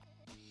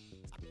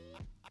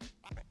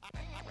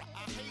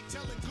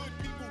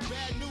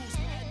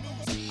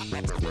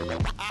I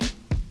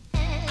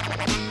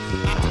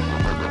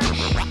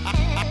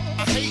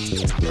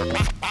hate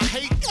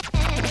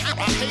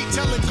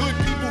telling good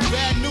people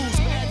bad news.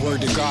 Word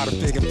to God, if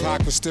Big and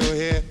Pac was still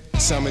here,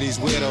 some of these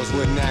weirdos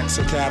wouldn't act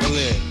so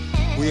cavalier.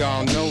 We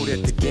all know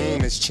that the game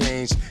has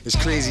changed. It's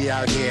crazy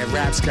out here,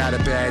 rap's got a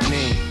bad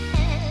name.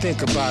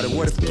 Think about it,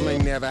 what if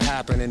bling never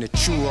happened and the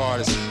true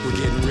artists were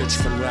getting rich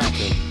from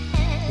rapping?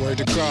 Word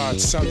to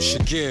God, something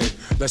should give.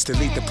 Let's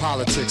delete the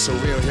politics so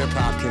real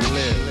hip-hop can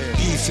live.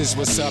 Beef is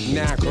what's up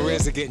now,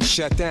 careers are getting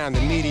shut down.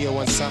 The media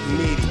wants something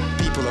meaty.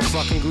 People are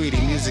fucking greedy.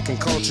 Music and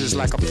culture is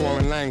like a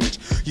foreign language.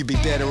 You'd be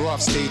better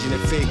off staging a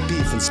fake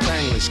beef in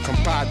Spanglish.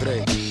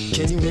 Compadre,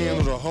 can you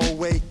handle the whole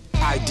weight?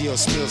 Ideal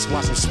skills,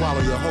 watch them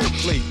swallow your whole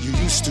plate. You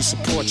used to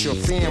support your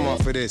fam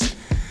off of this.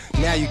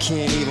 Now you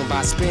can't even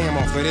buy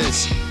spam off of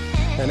this.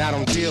 And I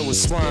don't deal with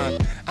swine.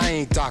 I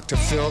ain't Dr.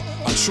 Phil.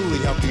 I'll truly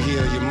help you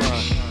heal your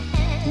mind.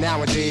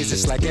 Nowadays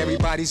it's like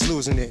everybody's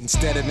losing it.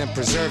 Instead of them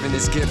preserving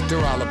this gift,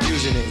 they're all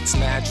abusing it. It's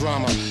mad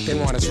drama. They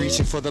want us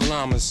reaching for the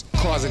llamas,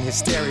 causing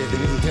hysteria, the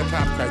new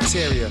hip-hop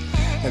criteria.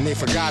 And they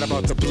forgot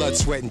about the blood,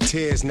 sweat, and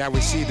tears. Now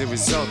we see the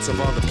results of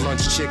all the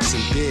blunts, chicks,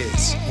 and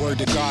beers. Word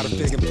to God, if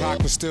Big and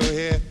Pac was still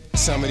here,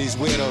 some of these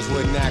weirdos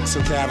wouldn't act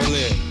so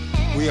cavalier.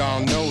 We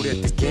all know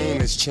that the game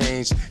has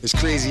changed. It's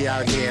crazy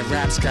out here,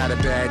 rap's got a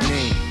bad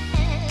name.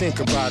 Think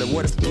about it,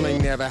 what if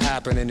bling never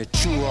happened and the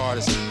true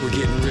artists were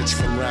getting rich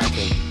from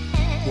rapping?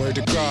 Word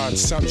to God,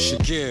 something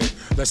should give.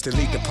 Let's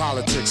delete the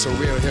politics so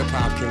real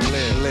hip-hop can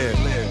live.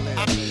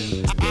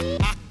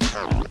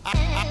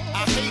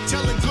 I hate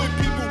telling good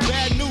people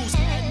bad news. I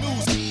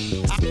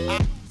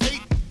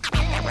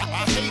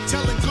hate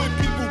telling good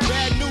people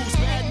bad news. I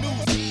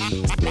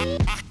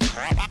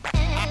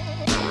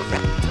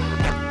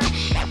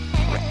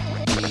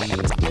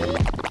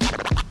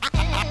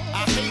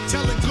hate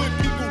telling good people bad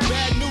news.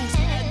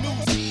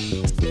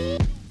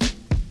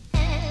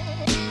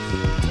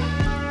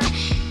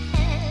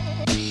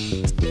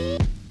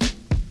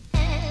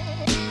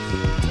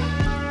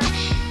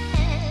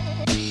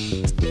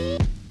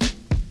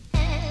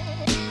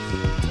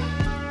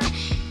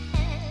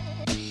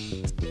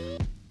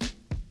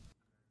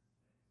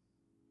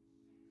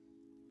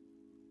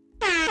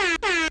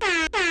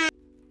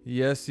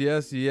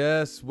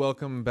 Yes.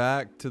 Welcome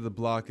back to the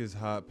Block is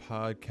Hot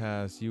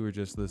podcast. You were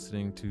just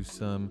listening to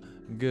some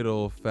good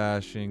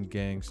old-fashioned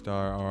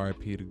Gangstar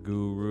R.I.P. to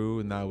Guru,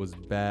 and that was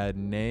Bad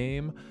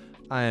Name.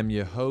 I am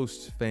your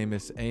host,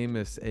 Famous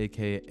Amos,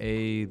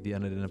 a.k.a. the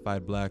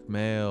unidentified black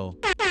male,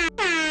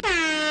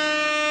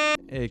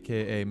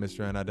 a.k.a.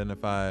 Mr.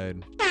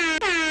 Unidentified,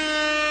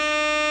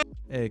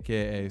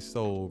 a.k.a.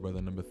 Soul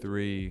Brother Number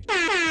 3,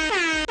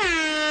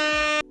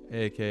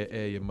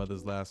 a.k.a. your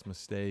mother's last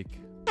mistake,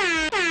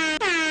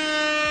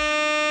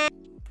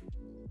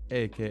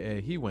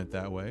 a.k.a. he went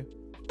that way.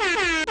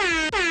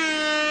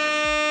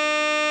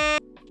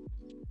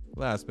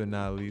 Last but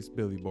not least,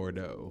 Billy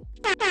Bordeaux.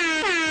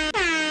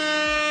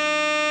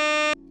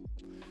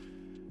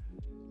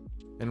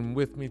 And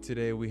with me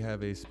today, we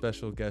have a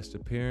special guest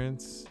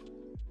appearance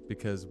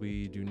because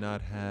we do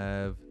not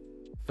have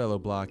fellow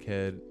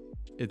blockhead.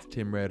 It's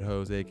Tim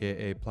Redhose,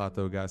 a.k.a.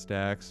 Plato Got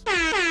Stacks,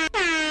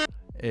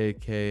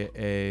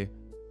 a.k.a.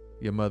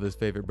 your mother's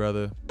favorite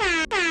brother,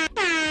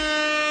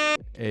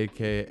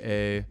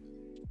 a.k.a.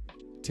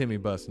 Timmy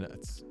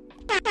Bustnuts.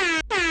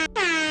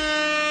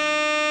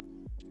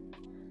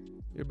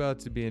 You're about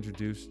to be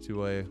introduced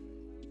to a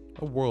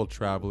world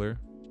traveler,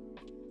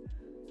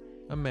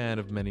 a man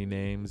of many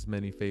names,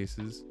 many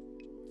faces.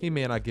 He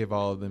may not give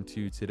all of them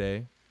to you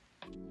today,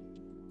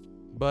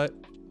 but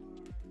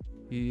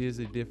he is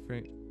a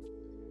different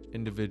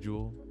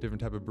individual,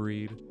 different type of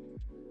breed,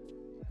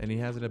 and he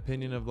has an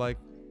opinion of like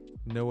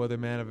no other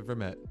man I've ever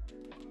met.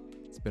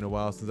 It's been a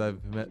while since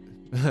I've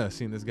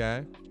seen this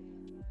guy.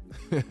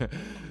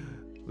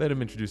 Let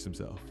him introduce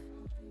himself.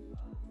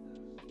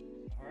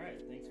 All right,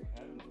 thanks for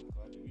having me.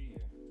 Glad to be here.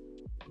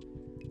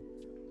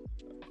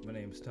 My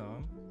name's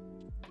Tom.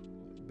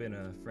 Been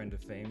a friend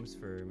of Fame's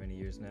for many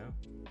years now.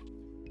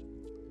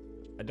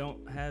 I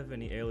don't have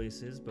any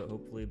aliases, but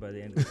hopefully by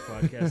the end of this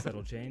podcast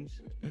that'll change.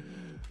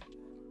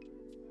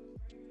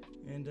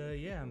 And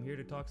yeah, I'm here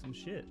to talk some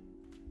shit.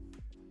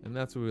 And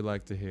that's what we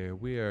like to hear.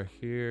 We are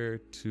here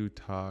to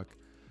talk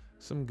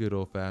some good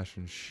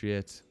old-fashioned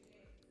shit.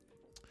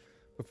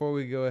 Before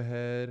we go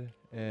ahead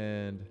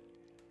and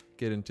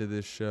get into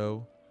this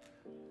show,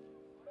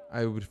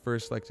 I would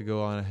first like to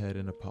go on ahead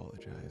and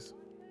apologize.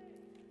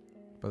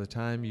 By the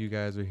time you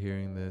guys are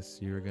hearing this,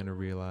 you're going to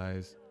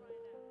realize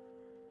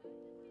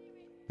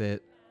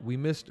that we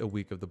missed a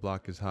week of the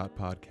Block is Hot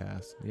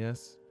podcast.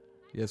 Yes,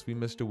 we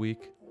missed a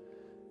week.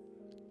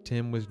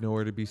 Tim was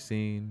nowhere to be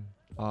seen,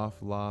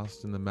 off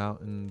lost in the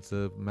mountains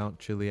of Mount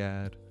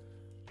Chiliad,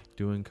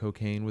 doing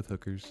cocaine with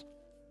hookers,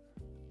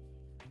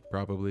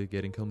 probably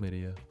getting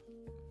chlamydia.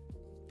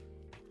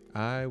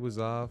 I was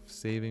off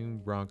saving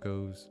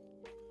Broncos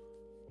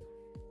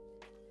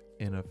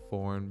in a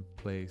foreign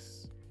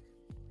place.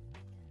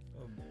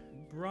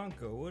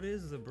 Bronco, what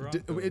is the Bronco?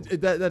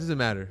 That doesn't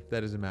matter.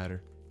 That doesn't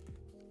matter.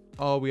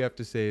 All we have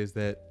to say is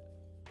that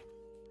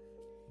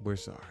we're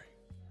sorry.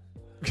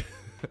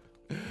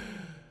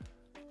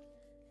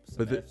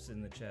 Some F's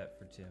in the chat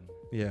for Tim.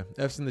 Yeah,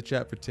 F's in the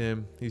chat for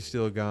Tim. He's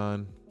still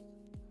gone.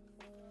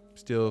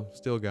 Still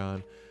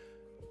gone.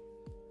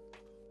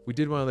 We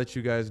did want to let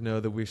you guys know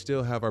that we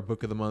still have our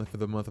book of the month for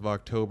the month of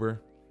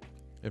October.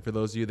 And for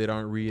those of you that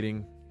aren't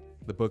reading,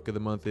 the book of the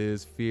month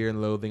is Fear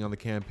and Loathing on the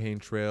Campaign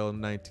Trail,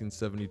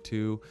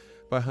 1972,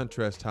 by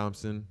Hunter S.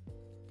 Thompson.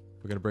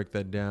 We're going to break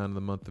that down in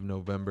the month of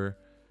November.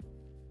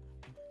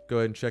 Go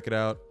ahead and check it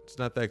out. It's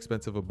not that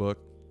expensive a book.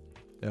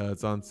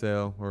 It's on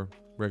sale or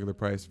regular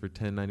price for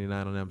 $10.99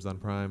 on Amazon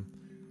Prime.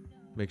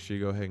 Make sure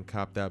you go ahead and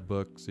cop that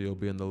book so you'll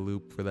be in the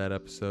loop for that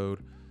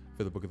episode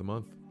for the book of the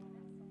month.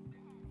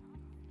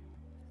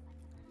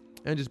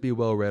 And just be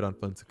well read on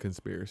fun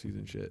conspiracies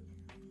and shit.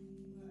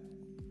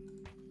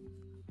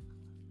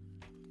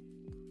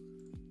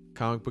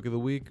 Comic book of the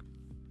week.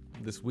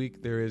 This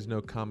week there is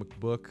no comic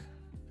book.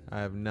 I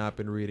have not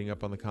been reading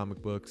up on the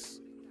comic books.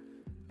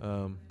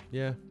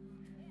 Yeah.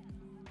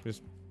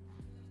 Just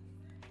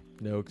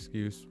no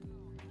excuse.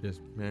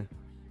 Just meh.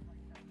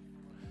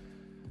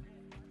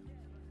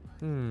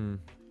 Oh,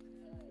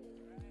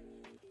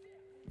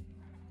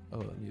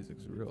 the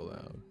music's real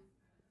loud.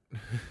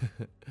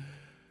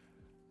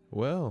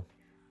 Well,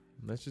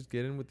 let's just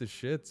get in with the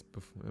shits.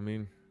 I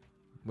mean,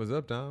 what's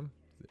up, Tom?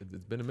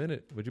 It's been a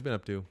minute. What you been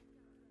up to?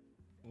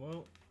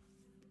 Well,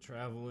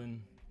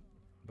 traveling,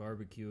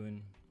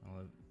 barbecuing.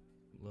 I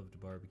love to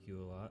barbecue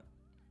a lot.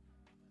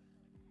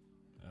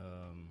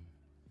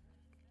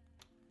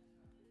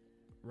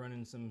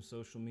 Running some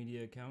social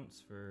media accounts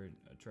for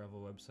a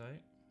travel website.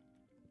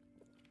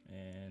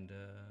 And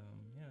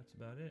yeah, that's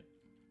about it.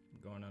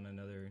 Going on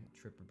another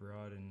trip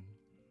abroad in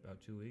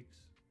about 2 weeks.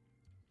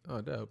 Oh,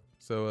 dope.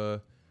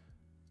 So,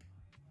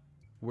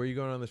 where are you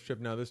going on this trip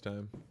now this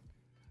time?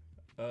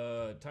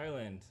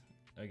 Thailand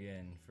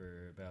again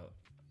for about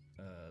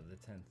the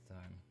 10th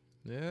time.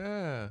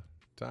 Yeah,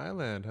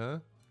 Thailand, huh?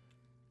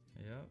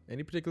 Yeah.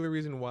 Any particular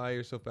reason why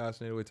you're so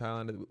fascinated with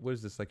Thailand? What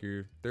is this, like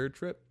your third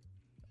trip?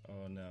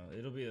 Oh, no.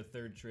 It'll be a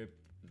third trip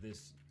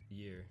this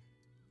year.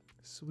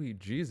 Sweet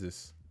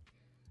Jesus.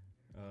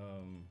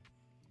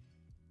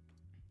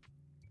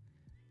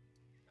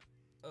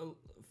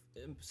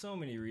 So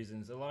many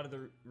reasons. A lot of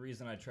the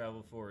reason I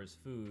travel for is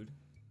food.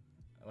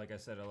 Like I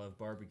said, I love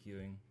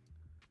barbecuing.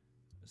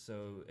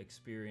 So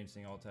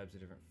experiencing all types of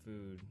different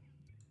food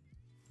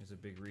is a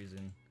big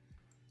reason.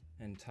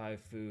 And Thai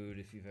food,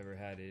 if you've ever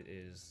had it,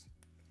 is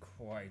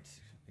quite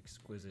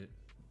exquisite.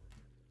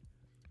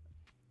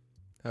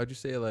 How'd you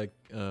say, like,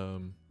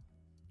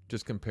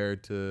 just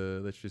compared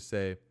to, let's just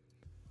say,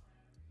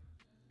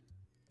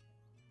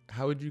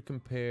 how would you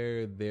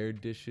compare their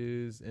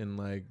dishes and,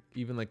 like,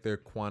 even, like, their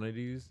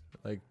quantities,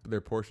 like,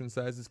 their portion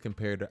sizes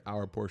compared to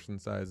our portion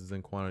sizes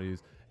and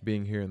quantities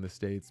being here in the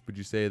States? Would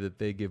you say that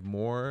they give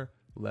more,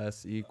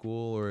 less,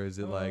 equal, or is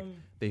it like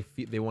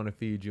they want to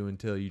feed you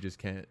until you just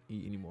can't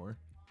eat anymore?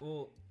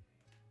 Well,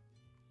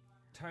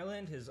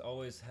 Thailand has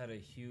always had a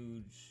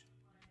huge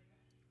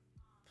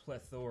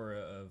plethora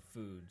of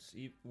foods.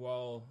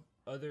 While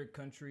other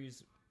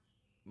countries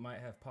might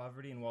have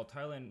poverty, and while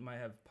Thailand might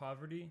have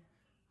poverty,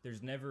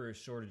 there's never a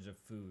shortage of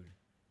food.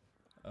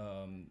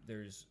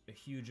 There's a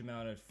huge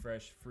amount of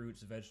fresh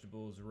fruits,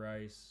 vegetables,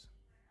 rice.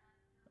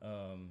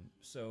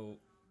 So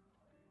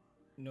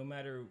no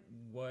matter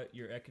what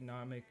your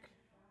economic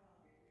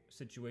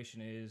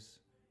situation is,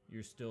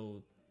 you're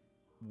still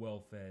well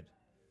fed.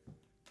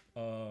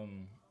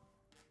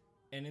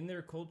 And in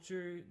their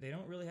culture, they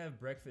don't really have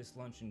breakfast,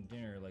 lunch, and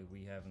dinner like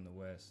we have in the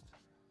West.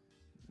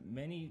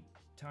 Many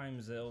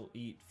times they'll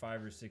eat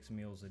 5 or 6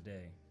 meals a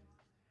day.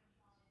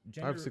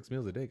 5 or 6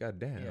 meals a day,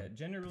 goddamn. Yeah,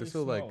 generally they're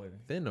still smaller.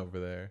 like thin over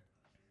there.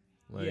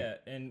 Like, yeah,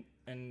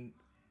 and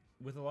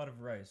with a lot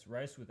of rice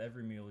with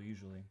every meal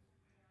usually.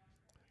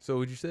 So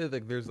would you say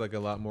like there's like a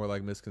lot more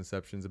like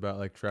misconceptions about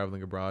like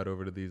traveling abroad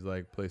over to these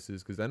like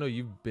places? Because I know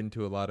you've been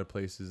to a lot of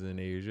places in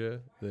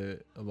Asia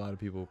that a lot of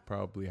people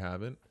probably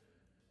haven't.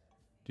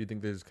 Do you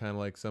think there's kind of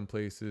like some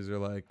places or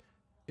like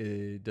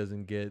it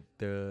doesn't get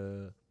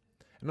the...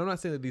 And I'm not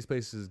saying that these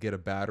places get a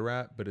bad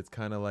rap, but it's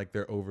kind of like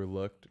they're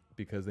overlooked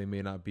because they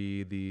may not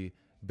be the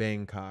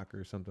Bangkok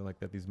or something like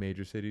that, these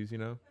major cities, you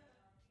know?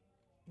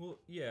 Well,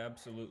 yeah,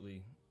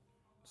 absolutely.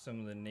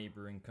 Some of the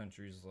neighboring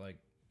countries like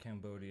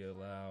Cambodia,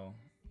 Laos,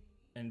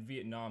 and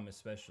Vietnam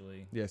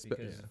especially. Yes,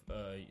 because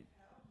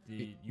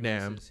the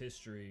Nam. U.S.'s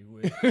history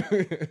with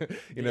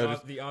You know,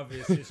 the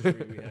obvious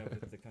history we have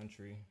with the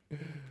country.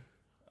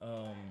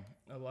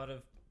 A lot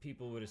of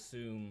people would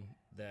assume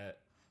that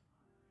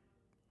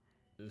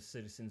the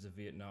citizens of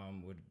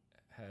Vietnam would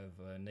have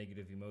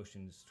negative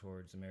emotions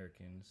towards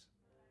Americans.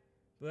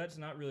 But that's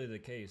not really the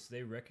case.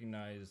 They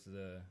recognize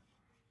the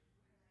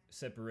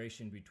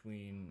separation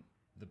between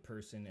the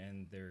person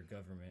and their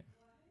government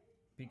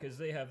because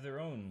they have their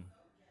own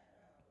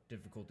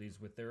difficulties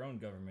with their own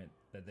government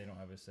that they don't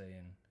have a say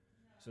in.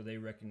 So they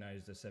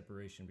recognize the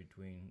separation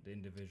between the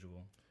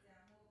individual.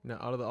 Now,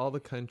 out of all the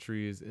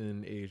countries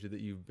in Asia that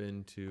you've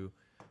been to,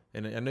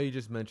 and I know you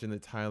just mentioned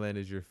that Thailand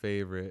is your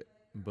favorite,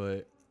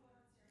 but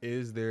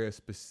is there a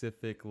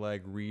specific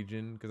like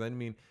region? Because I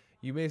mean,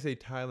 you may say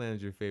Thailand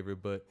is your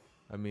favorite, but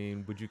I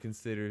mean, would you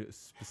consider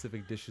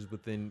specific dishes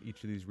within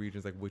each of these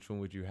regions? Like, which one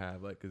would you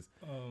have? Like, cause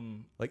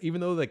like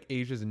even though like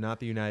Asia is not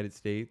the United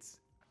States,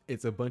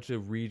 it's a bunch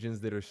of regions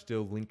that are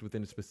still linked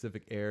within a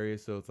specific area.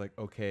 So it's like,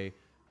 okay,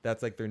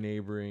 that's like their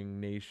neighboring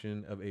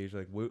nation of Asia.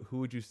 Like, who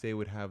would you say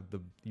would have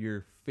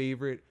your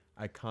favorite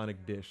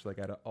iconic dish, like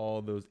out of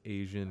all those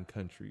Asian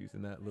countries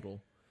in that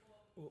little?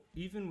 Well,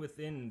 even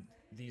within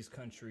these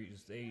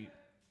countries, the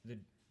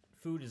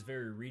food is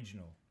very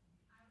regional.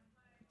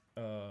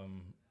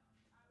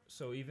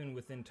 So even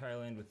within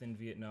Thailand, within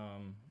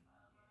Vietnam,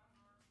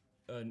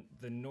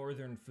 the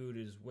northern food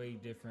is way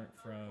different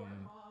from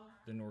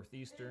the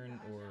northeastern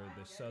or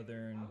the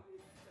southern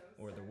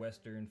or the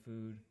western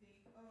food,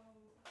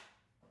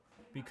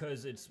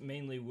 because it's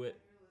mainly what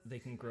they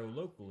can grow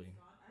locally.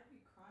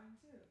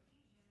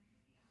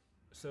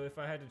 So if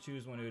I had to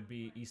choose one, it would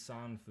be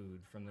Isan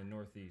food from the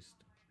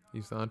northeast.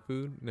 Isan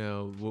food?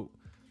 Now, what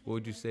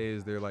would you say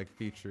is their like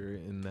feature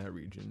in that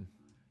region?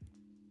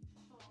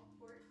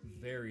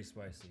 Very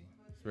spicy.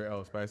 It's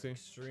very spicy.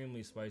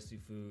 Extremely spicy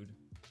food.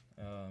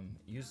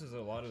 Uses a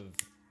lot of,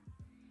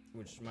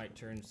 which might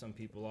turn some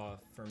people off,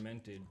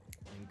 fermented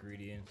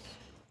ingredients.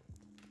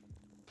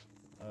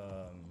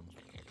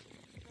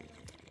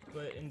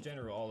 But in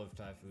general, all of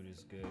Thai food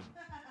is good.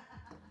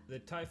 The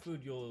Thai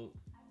food you'll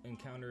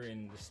encounter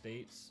in the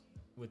States,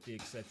 with the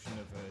exception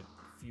of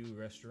a few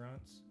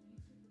restaurants,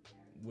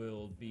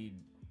 will be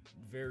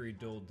very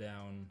dulled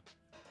down,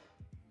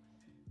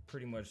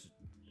 pretty much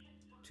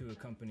to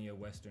accompany a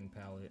Western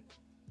palate.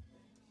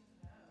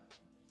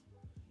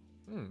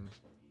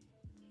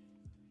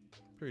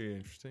 Pretty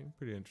interesting.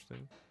 Pretty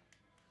interesting.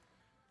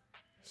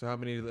 So how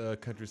many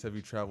countries have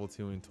you traveled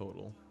to in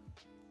total?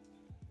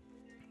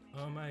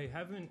 I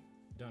haven't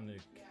done a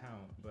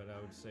count, but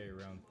I would say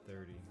around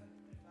 30.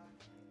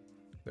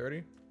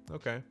 30?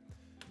 Okay.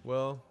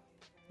 Well,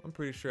 I'm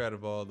pretty sure out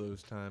of all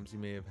those times you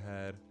may have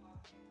had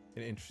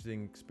an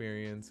interesting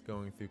experience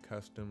going through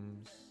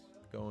customs,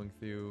 going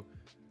through,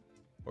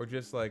 or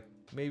just like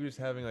maybe just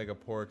having like a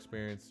poor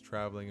experience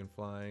traveling and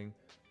flying.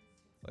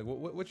 Like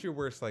what's your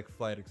worst like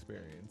flight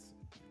experience?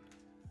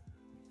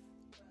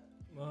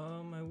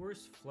 My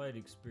worst flight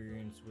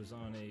experience was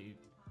on a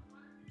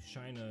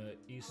China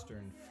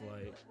Eastern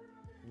flight.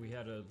 We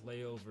had a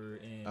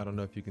layover in... I don't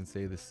know if you can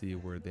say the C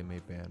word, they may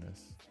ban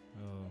us.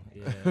 Oh,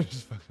 yeah.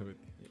 Just fucking with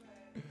you.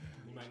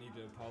 You might need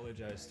to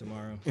apologize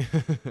tomorrow.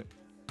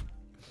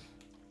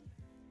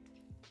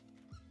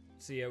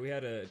 So yeah, we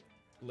had a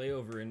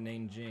layover in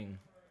Nanjing,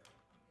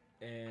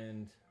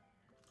 and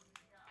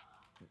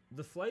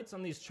the flights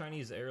on these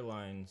Chinese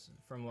airlines,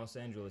 from Los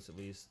Angeles at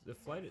least, the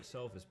flight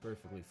itself is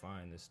perfectly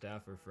fine. The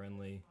staff are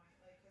friendly,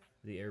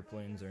 the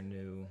airplanes are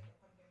new,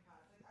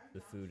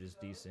 the food is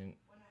decent,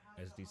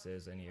 as decent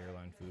as any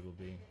airline food will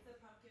be.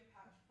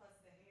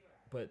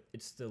 But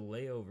it's the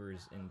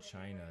layovers in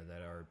China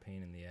that are a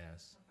pain in the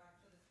ass.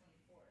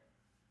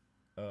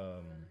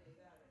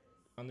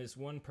 On this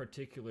one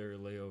particular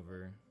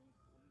layover,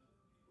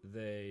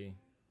 they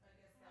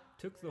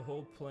took the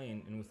whole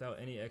plane and without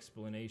any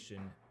explanation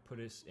put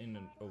us in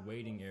a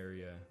waiting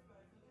area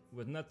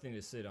with nothing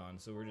to sit on,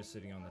 so we're just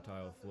sitting on the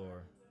tile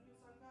floor.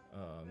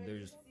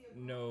 There's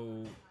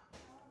no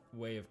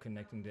way of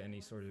connecting to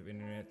any sort of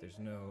internet.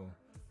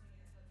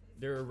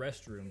 There are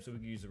restrooms, so we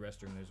could use the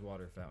restroom. There's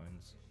water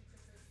fountains,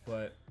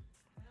 but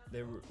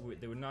they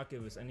would not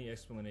give us any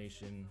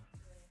explanation.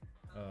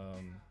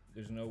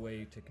 There's no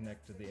way to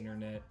connect to the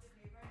internet.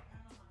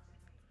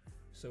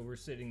 So we're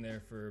sitting there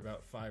for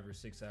about 5 or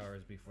 6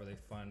 hours before they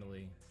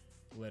finally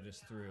let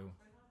us through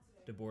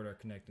to board our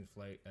connecting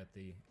flight at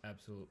the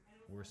absolute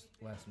worst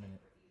last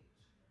minute.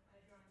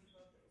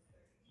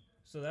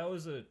 So that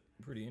was a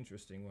pretty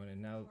interesting one,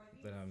 and now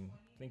that I'm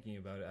thinking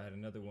about it, I had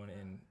another one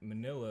in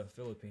Manila,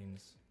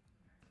 Philippines,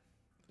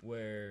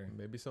 where...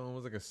 Maybe someone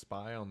was like a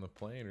spy on the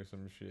plane or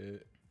some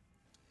shit.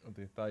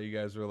 They thought you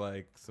guys were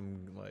like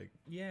some like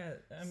yeah,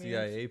 I mean,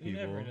 CIA people.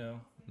 You never know.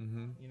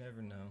 Mm-hmm. You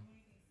never know.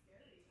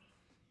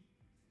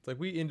 It's like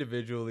we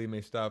individually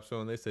may stop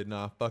someone. They said,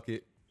 nah, fuck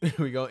it.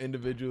 We go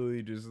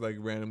individually just like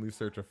randomly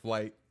search a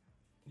flight.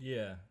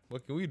 Yeah.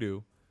 What can we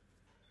do?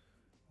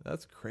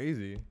 That's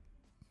crazy.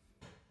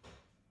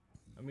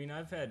 I mean,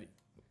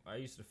 I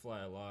used to fly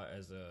a lot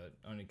as a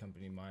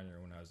unaccompanied minor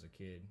when I was a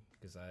kid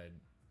because I had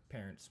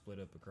parents split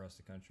up across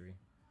the country.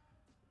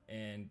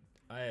 And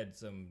I had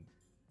some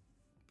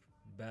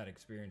bad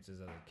experiences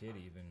as a kid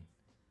even.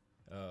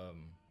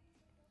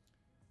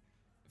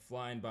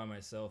 Flying by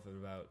myself at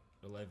about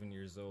 11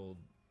 years old,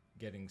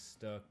 getting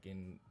stuck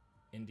in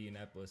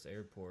Indianapolis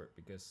airport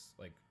because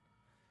like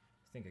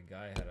I think a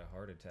guy had a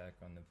heart attack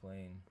on the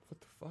plane. What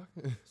the fuck?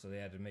 So they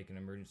had to make an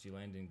emergency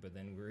landing, but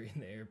then we were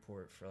in the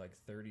airport for like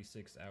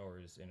 36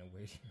 hours in a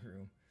waiting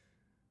room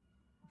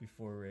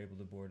before we were able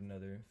to board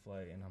another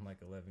flight, and I'm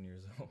like 11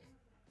 years old.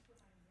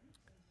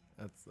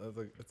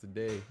 That's a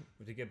day.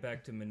 But to get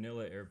back to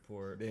Manila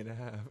airport, Day and a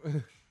half.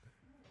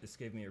 this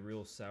gave me a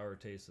real sour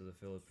taste of the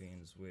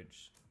Philippines,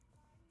 which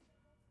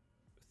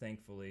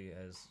thankfully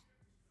has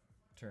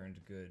turned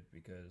good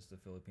because the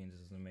Philippines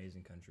is an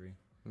amazing country.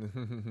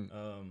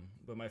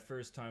 But my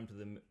first time to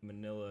the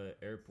Manila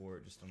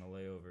airport, just on a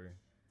layover,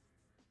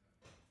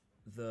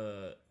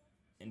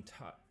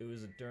 it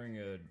was during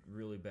a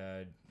really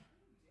bad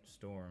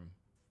storm,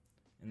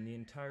 and the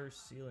entire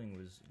ceiling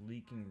was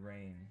leaking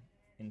rain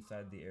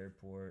inside the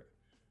airport.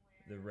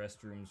 The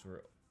restrooms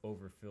were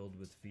overfilled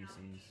with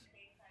feces,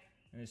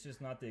 and it's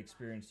just not the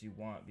experience you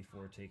want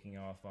before taking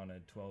off on a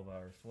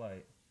 12-hour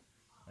flight.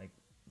 Like,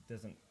 it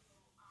doesn't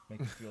make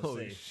you feel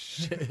Holy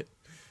safe. shit.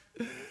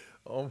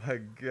 Oh my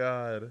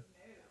god.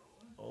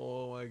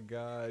 Oh my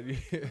god.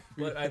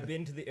 But I've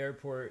been to the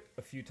airport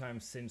a few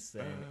times since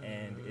then,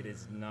 and it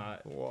is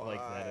not like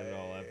that at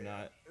all. I've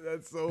not.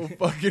 That's so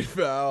fucking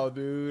foul,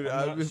 dude. I'm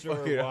I've not been sure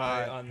fucking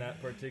why hot. on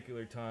that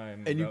particular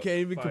time. And you about can't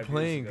even 5 years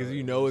complain ago, because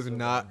you it know was it's so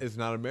not bad. it's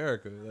not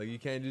America. Like you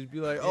can't just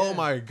be like, oh Yeah.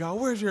 my god,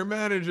 where's your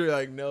manager?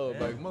 Like no, Yeah.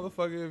 like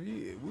motherfucker,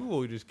 we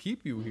will just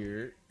keep you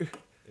here.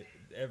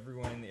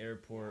 Everyone in the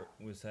airport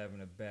was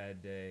having a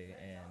bad day,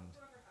 and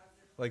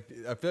Like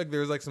I feel like there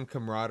was like some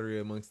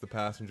camaraderie amongst the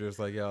passengers.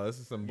 Like yo, this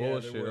is some yeah,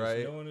 bullshit, there was.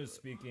 right? No one was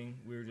speaking.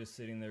 We were just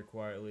sitting there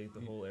quietly,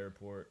 the whole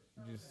airport,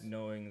 Just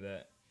knowing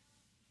that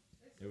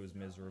it was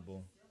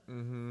miserable.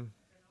 mm-hmm.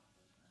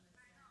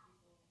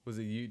 Was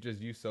it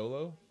you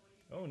solo?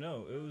 Oh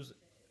no,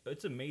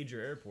 it's a major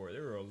airport.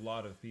 There were a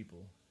lot of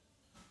people.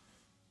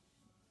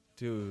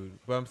 Dude,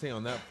 but I'm saying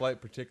on that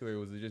flight particularly,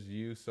 was it just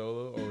you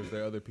solo, or was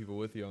there other people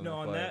with you on No, the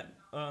on flight?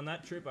 on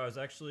that trip, I was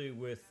actually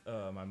with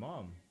my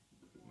mom.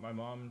 My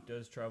mom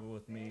does travel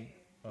with me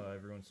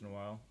every once in a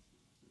while.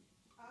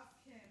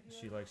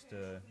 She likes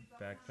to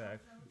backpack.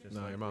 Just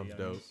No, like your the mom's youngs.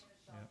 dope.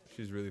 Yeah.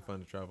 She's really fun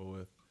to travel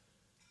with.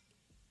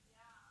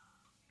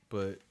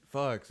 But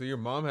fuck, so your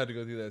mom had to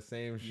go through that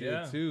same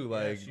shit too.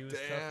 Like, she was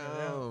toughing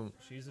it out. damn.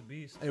 She's a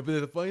beast. Hey, but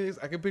the funny thing is,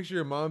 I can picture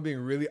your mom being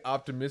really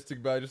optimistic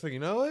about it, just like, you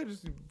know what,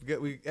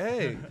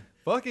 hey,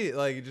 fuck it,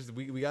 like, just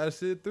we gotta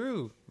sit it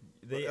through.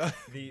 So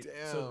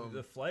Damn.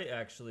 the flight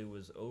actually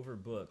was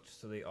overbooked,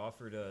 so they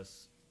offered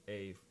us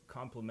a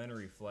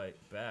complimentary flight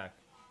back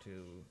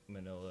to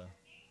Manila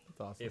That's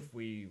awesome. if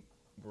we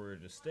were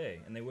to stay,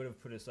 and they would have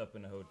put us up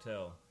in a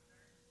hotel.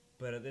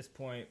 But at this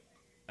point,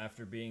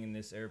 after being in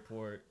this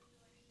airport,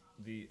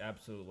 the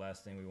absolute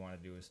last thing we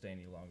want to do is stay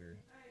any longer.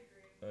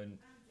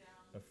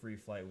 A free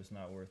flight was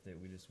not worth it.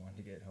 We just wanted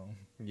to get home.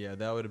 Yeah,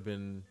 that would have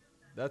been.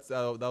 That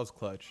was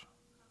clutch.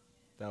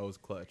 That was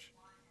clutch.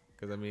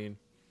 Because I mean,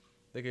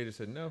 they could have just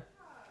said no.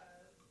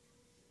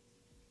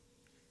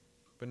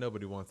 But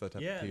nobody wants that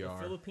type Yeah, of the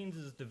PR. Philippines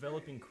is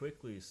developing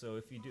quickly, so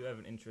if you do have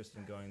an interest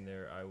in going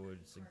there, I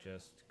would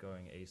suggest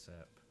going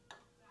ASAP.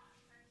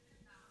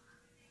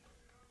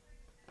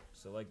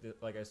 So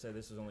like I said,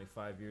 this was only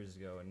 5 years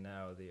ago, and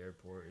now the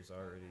airport is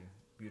already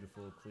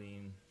beautiful,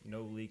 clean,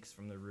 no leaks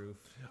from the roof.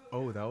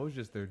 Oh, that was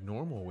just their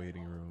normal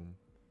waiting room.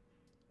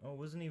 Oh, it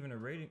wasn't even a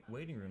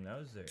waiting room. That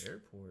was their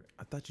airport.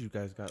 I thought you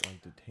guys got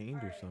like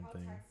detained or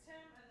something.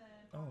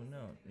 Oh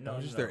no, That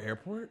was just their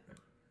airport?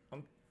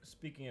 I'm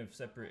speaking of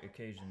separate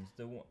occasions.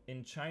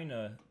 In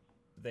China,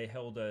 they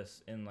held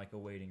us in like a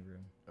waiting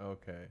room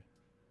Okay.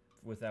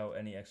 without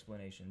any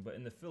explanation. But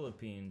in the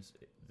Philippines,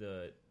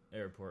 the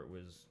airport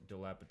was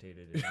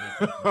dilapidated. And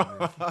leaking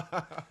from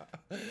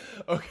the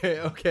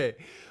roof.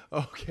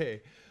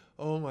 Okay.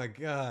 Oh my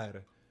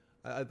god.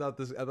 I thought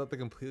the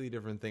completely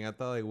different thing. I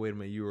thought like, wait a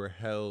minute, you were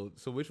held.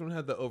 So which one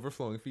had the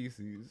overflowing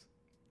feces?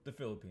 The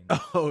Philippines.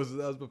 Oh, so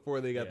that was before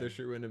they got Yeah. their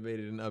shit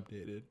renovated and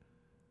updated.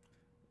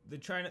 The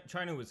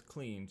China was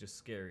clean, just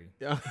scary.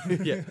 Yeah.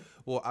 Yeah.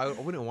 Well, I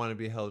wouldn't want to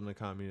be held in a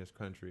communist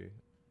country.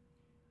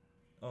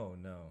 Oh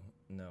no,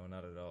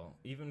 not at all.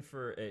 Even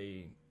for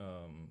a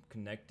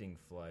connecting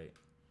flight,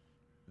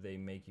 they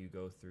make you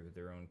go through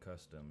their own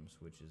customs,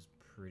 which is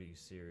pretty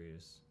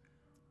serious.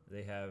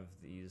 They have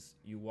these.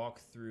 You walk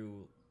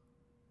through,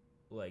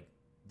 like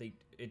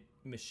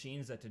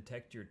machines that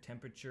detect your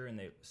temperature, and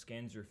they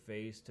scans your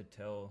face to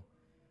tell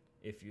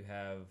if you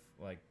have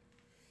like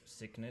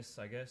sickness,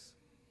 I guess.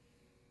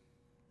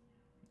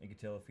 You can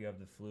tell if you have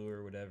the flu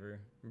or whatever.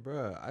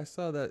 Bruh, I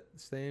saw that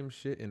same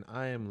shit in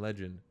I Am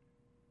Legend.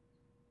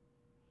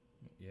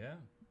 Yeah.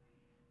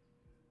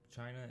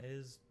 China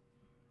is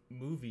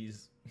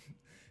movies.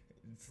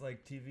 It's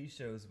like TV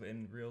shows, but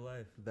in real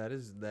life. That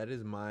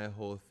is my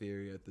whole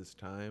theory at this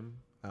time.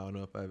 I don't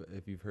know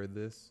if you've heard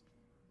this,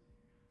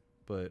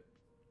 but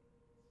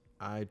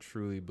I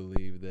truly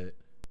believe that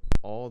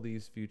all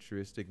these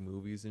futuristic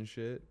movies and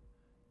shit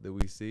that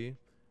we see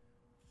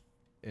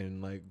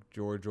in like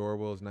George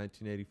Orwell's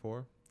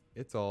 1984,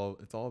 it's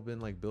all been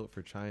like built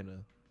for China.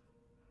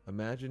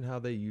 Imagine how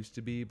they used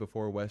to be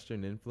before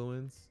Western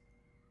influence.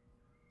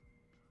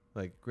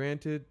 Like,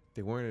 granted,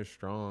 they weren't as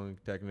strong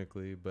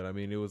technically, but I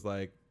mean, it was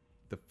like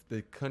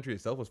the country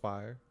itself was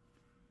fire.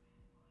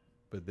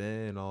 But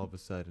then all of a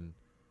sudden,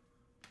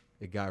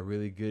 it got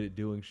really good at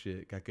doing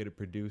shit. Got good at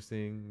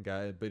producing.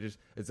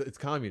 It's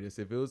communist.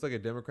 If it was like a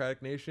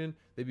democratic nation,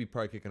 they'd be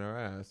probably kicking our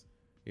ass.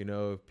 You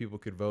know, if people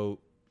could vote,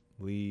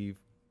 leave,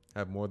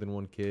 have more than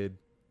one kid,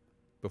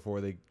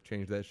 before they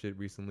changed that shit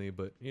recently.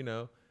 But you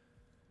know,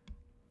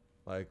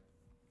 like,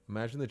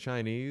 imagine the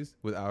Chinese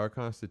with our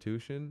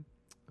constitution.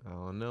 I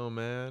don't know,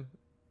 man.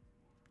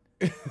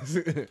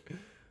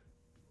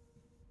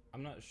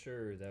 I'm not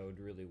sure that would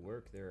really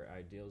work. Their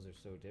ideals are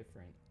so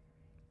different.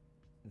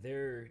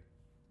 Their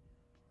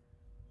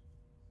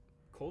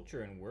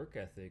culture and work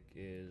ethic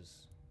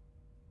is,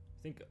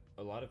 I think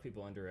a lot of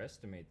people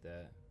underestimate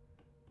that,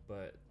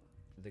 but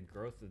the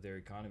growth of their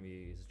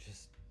economy is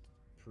just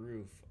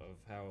proof of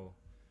how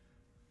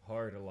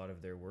hard a lot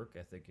of their work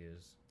ethic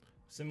is.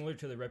 Similar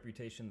to the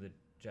reputation the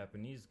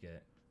Japanese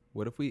get.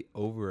 What if we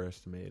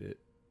overestimate it?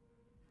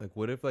 Like,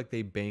 what if like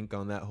they bank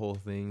on that whole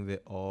thing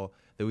that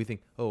we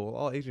think, oh, well,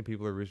 all Asian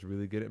people are just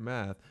really good at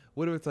math.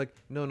 What if it's like,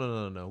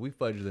 no, we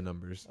fudge the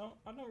numbers.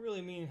 I don't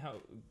really mean how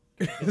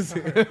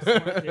smart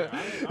they are.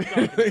 I'm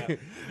talking about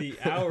the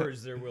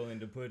hours they're willing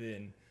to put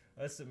in.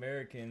 Us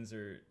Americans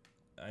are,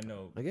 I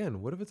know.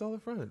 Again, what if it's all the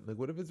front? Like,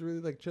 what if it's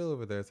really like chill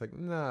over there? It's like,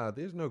 nah,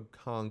 there's no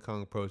Hong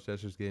Kong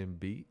protesters getting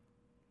beat.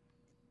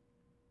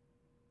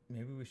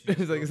 Maybe we should.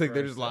 It's like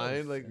they're just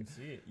lying. Like, and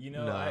see it. You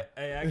know, nah.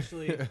 I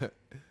actually.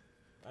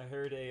 I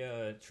heard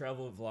a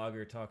travel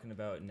vlogger talking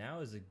about now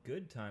is a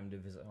good time to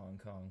visit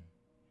Hong Kong.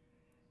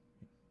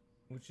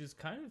 Which is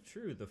kind of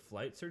true. The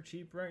flights are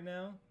cheap right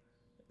now.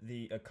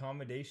 The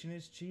accommodation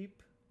is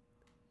cheap.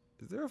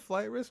 Is there a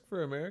flight risk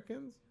for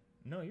Americans?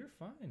 No, you're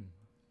fine.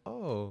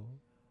 Oh.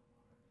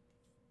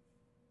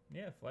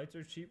 Yeah, flights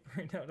are cheap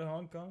right now to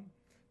Hong Kong.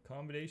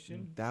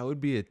 Accommodation. That would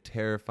be a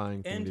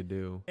terrifying thing to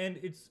do. And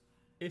it's,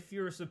 if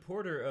you're a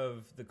supporter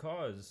of the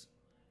cause,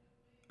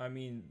 I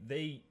mean,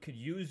 they could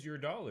use your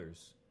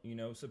dollars, you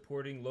know,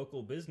 supporting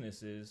local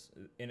businesses.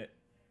 In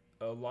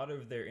a lot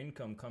of their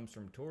income comes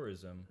from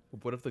tourism.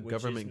 What if the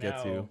government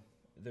gets you?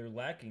 They're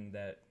lacking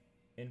that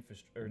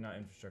not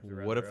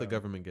infrastructure. What if the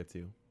government gets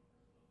you?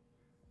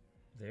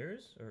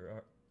 Theirs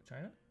or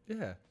China?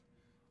 Yeah.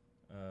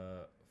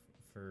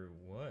 For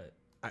what?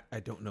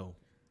 I don't know.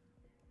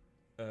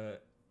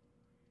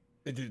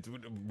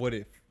 What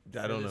if?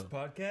 I don't know. This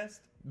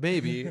podcast?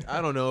 Maybe.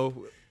 I don't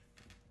know.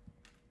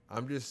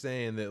 I'm just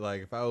saying that,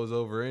 like, if I was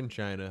over in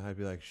China, I'd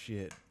be like,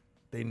 shit.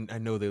 I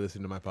know they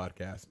listen to my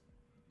podcast.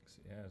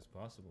 Yeah, it's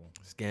possible.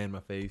 Scan my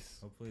face.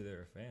 Hopefully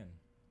they're a fan.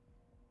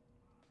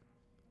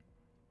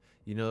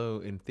 You know,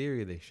 in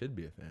theory, they should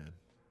be a fan.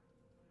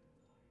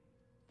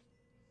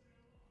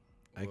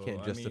 I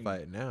can't justify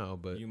it now,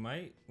 but you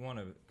might want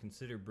to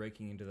consider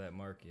breaking into that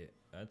market.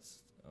 That's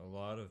a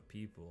lot of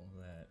people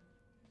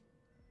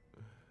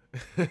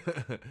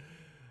that.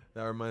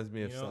 That reminds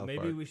me of South Park.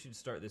 Maybe we should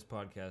start this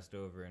podcast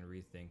over and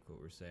rethink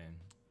what we're saying.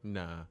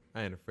 Nah,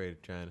 I ain't afraid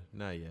of China.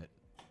 Not yet.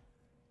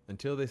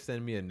 Until they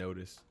send me a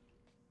notice,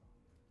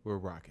 we're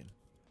rocking.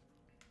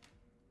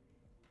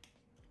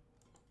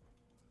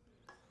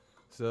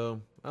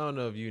 So, I don't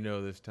know if you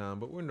know this, Tom,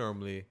 but we're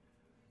normally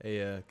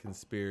a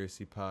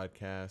conspiracy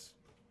podcast.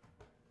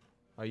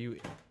 Are you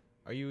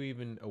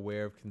even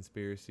aware of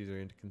conspiracies or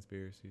into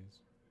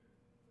conspiracies?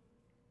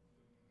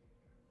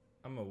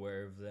 I'm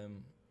aware of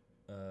them.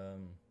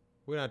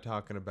 We're not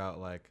talking about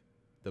like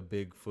the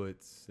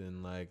Bigfoots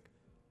and like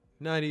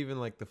not even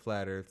like the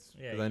flat Earths.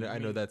 Yeah, I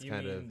know that's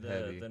kind of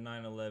heavy. The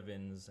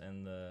 9/11s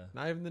and the.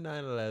 Not even the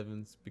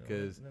 9/11s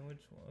because. Then what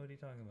are you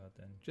talking about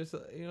then? Just a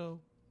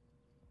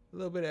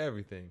little bit of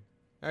everything.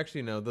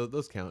 Actually, no,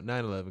 those count.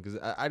 9/11 because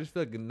I just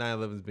feel like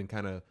 9/11's been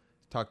kind of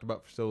talked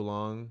about for so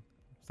long.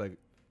 It's like.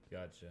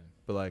 Gotcha.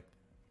 But like,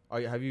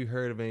 have you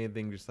heard of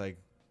anything just like,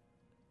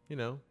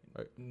 No,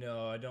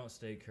 I don't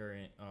stay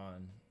current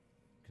on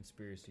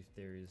conspiracy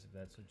theories, if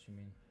that's what you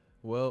mean.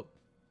 Well,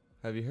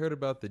 have you heard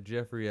about the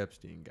Jeffrey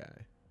Epstein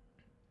guy?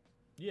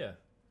 Yeah.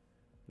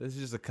 This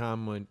is just a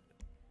common.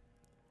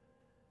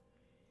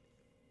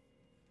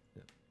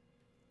 Yeah.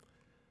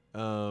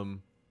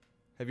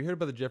 Have you heard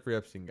about the Jeffrey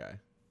Epstein guy?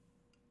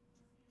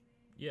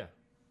 Yeah.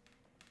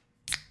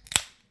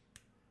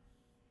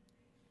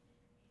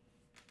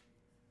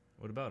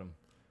 What about him?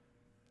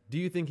 Do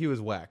you think he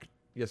was whacked?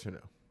 Yes or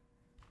no?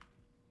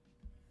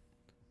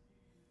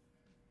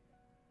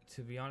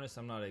 To be honest,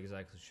 I'm not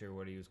exactly sure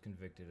what he was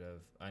convicted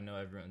of. I know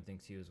everyone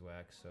thinks he was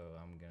whack, so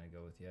I'm going to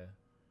go with yeah.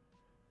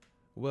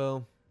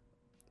 Well,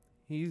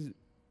 he's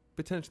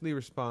potentially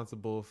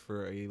responsible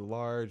for a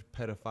large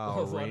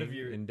pedophile ring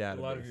in databases.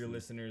 A lot of your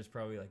listeners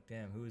probably like,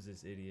 damn, who is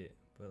this idiot?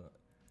 But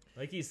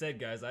like he said,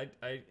 guys,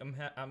 I'm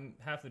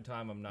half the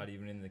time I'm not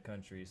even in the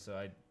country, so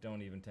I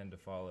don't even tend to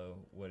follow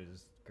what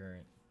is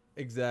current.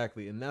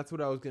 Exactly, and that's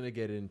what I was going to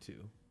get into.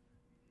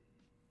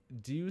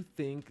 Do you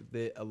think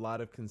that a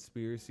lot of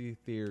conspiracy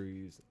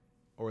theories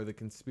or the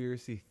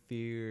conspiracy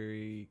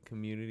theory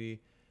community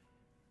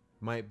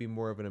might be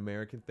more of an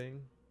American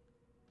thing?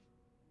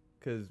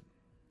 Because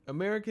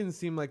Americans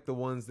seem like the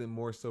ones that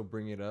more so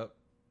bring it up.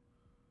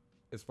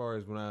 As far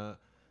as when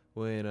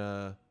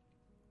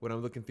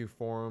I'm looking through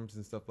forums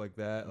and stuff like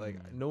that,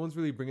 like no one's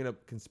really bringing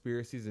up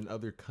conspiracies in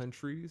other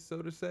countries,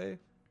 so to say,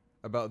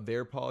 about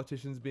their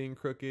politicians being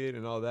crooked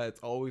and all that. It's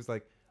always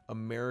like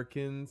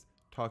Americans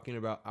talking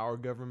about our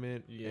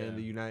government and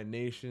the United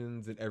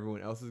Nations and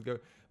everyone else's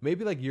government.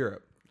 Maybe like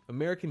Europe.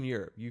 America and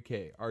Europe,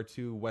 UK, are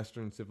two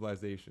Western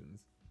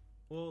civilizations.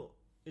 Well,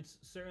 it's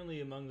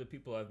certainly among the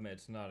people I've met,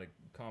 it's not a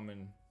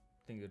common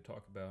thing to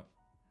talk about.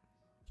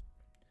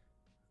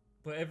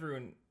 But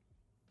everyone,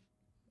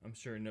 I'm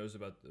sure, knows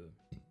about the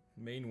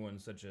main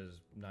ones, such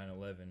as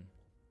 9/11.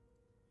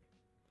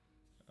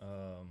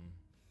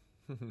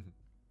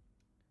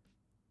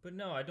 But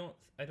no, I don't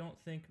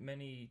think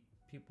many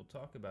people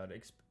talk about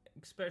it,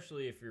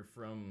 especially if you're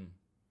from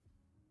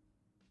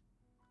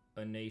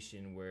a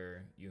nation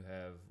where you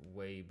have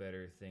way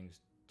better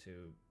things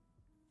to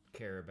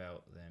care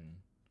about than,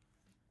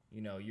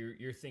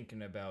 you're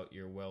thinking about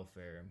your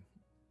welfare.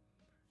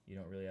 You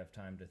don't really have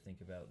time to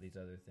think about these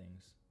other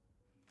things.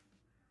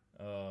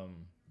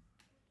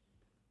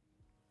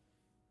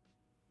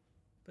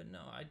 But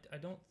no, I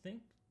don't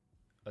think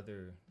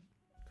other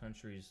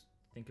countries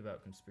think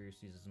about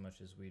conspiracies as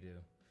much as we do.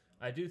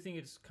 I do think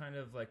it's kind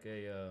of like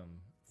a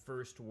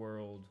first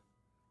world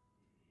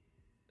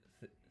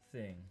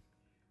thing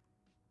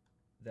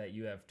that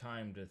you have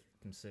time to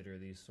consider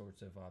these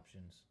sorts of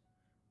options,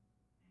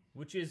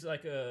 which is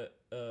like a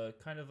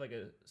kind of like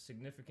a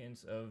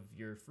significance of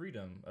your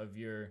freedom, of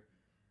the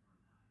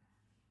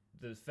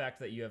fact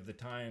that you have the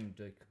time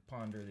to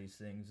ponder these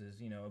things is,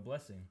 a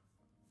blessing.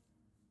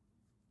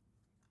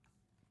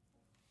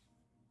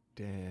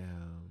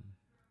 Damn.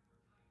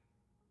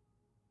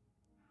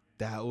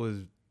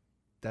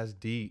 That's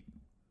deep.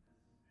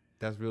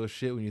 That's real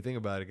shit when you think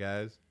about it,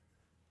 guys.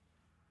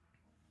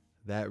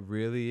 That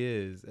really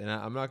is. And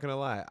I'm not going to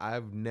lie.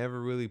 I've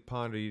never really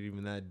pondered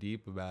even that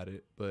deep about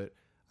it, but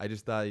I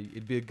just thought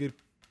you'd be a good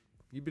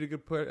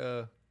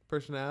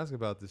person to ask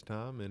about this,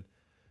 Tom, and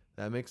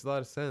that makes a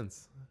lot of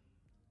sense.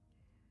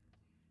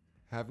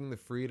 Having the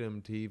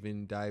freedom to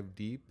even dive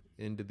deep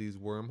into these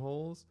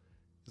wormholes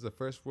is a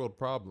first world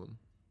problem.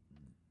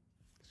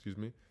 Excuse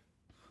me.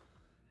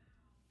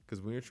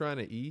 Because when you're trying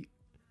to eat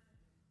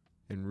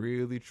and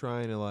really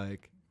trying to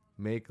like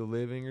make a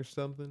living or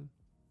something,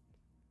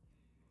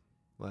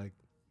 like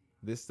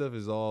this stuff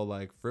is all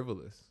like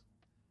frivolous.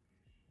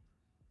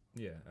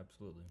 Yeah,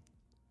 absolutely.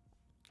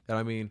 And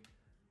I mean,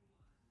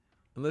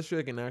 unless you're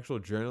like an actual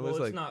journalist,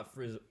 well, it's like not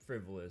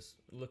frivolous.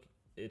 Look,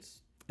 it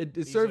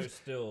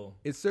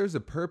serves a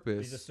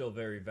purpose. These are still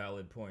very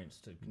valid points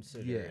to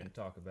consider and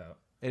talk about.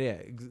 And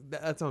yeah,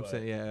 that's what I'm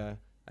saying. Yeah,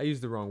 I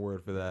used the wrong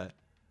word for that,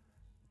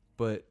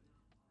 but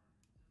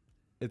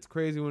it's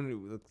crazy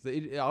when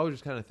I was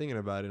just kind of thinking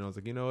about it, and I was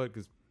like, you know what?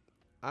 Because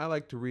I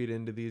like to read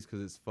into these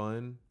because it's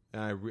fun,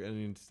 and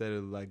instead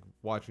of like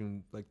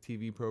watching like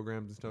TV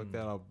programs and stuff like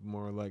that, I'll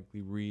more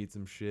likely read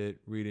some shit,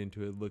 read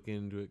into it, look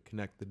into it,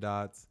 connect the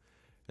dots,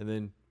 and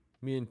then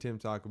me and Tim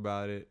talk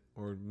about it,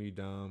 or me,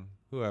 Dom,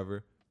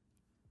 whoever.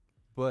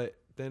 But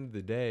at the end of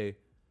the day,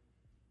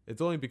 it's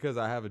only because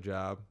I have a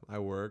job, I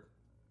work,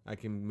 I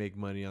can make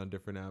money on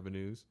different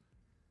avenues.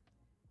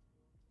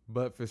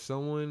 But for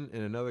someone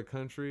in another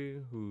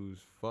country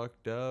who's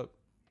fucked up,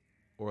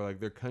 or like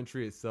their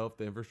country itself,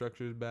 the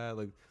infrastructure is bad.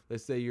 Like,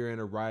 let's say you're in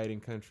a rioting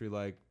country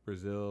like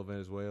Brazil,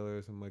 Venezuela,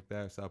 or something like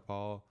that. Sao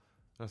Paulo.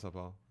 Not Sao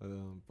Paulo.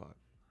 Fuck.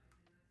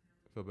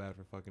 I feel bad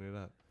for fucking it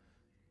up.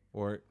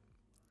 Or,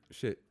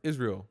 shit,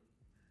 Israel.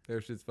 Their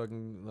shit's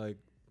fucking, like,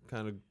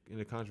 kind of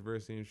in a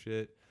controversy and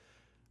shit.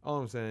 All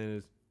I'm saying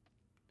is,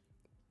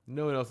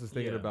 no one else is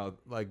thinking about,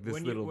 like, this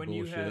little bullshit. When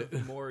you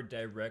have more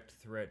direct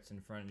threats in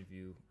front of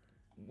you,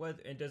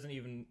 it doesn't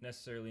even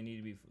necessarily need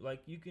to be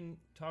like, you can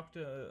talk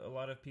to a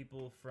lot of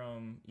people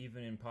from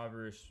even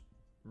impoverished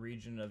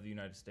region of the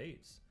United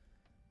States.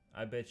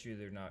 I bet you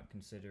they're not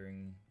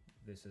considering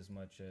this as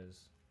much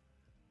as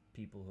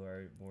people who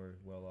are more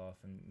well off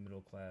and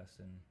middle class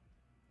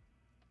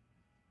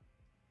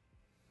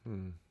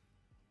and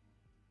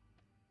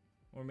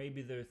or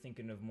maybe they're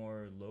thinking of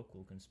more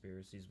local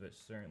conspiracies, but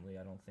certainly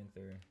I don't think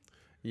they're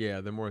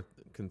they're more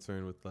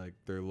concerned with like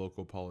their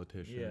local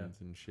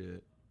politicians and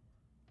shit.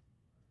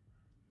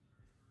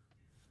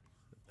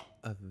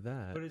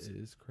 That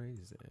is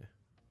crazy.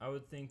 I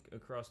would think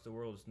across the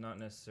world it's not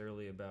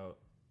necessarily about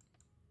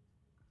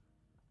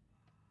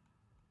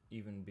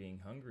even being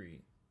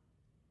hungry.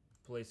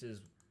 Places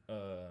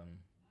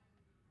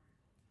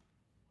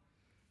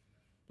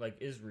like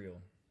Israel,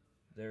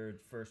 they're a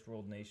first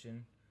world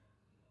nation,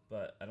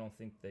 but I don't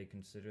think they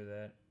consider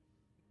that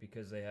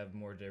because they have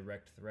more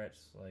direct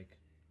threats like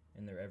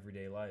in their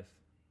everyday life.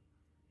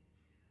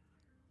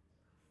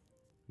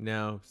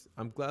 Now,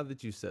 I'm glad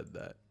that you said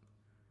that.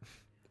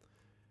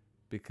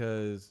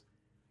 Because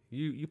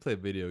you play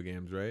video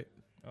games, right?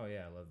 Oh,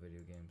 yeah, I love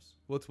video games.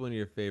 What's one of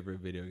your favorite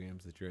video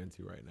games that you're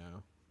into right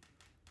now?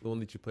 The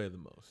one that you play the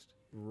most?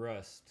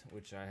 Rust,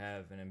 which I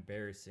have an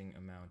embarrassing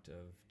amount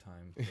of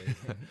time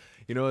playing.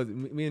 You know,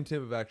 me and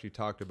Tim have actually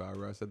talked about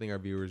Rust. I think our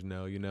viewers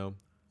know,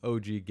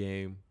 OG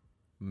game.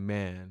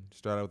 Man,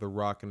 start out with a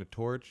rock and a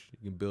torch.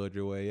 You can build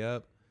your way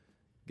up,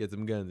 get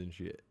some guns and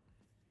shit.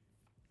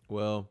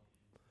 Well,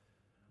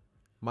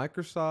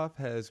 Microsoft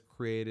has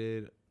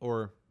created,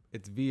 or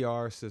its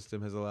VR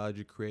system has allowed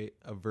you to create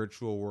a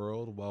virtual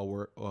world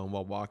while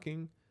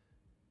walking.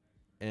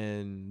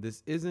 And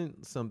this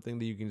isn't something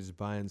that you can just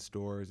buy in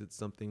stores. It's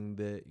something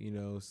that,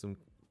 some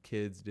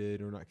kids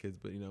did, or not kids,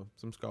 but,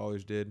 some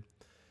scholars did.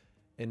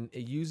 And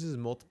it uses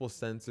multiple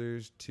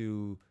sensors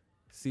to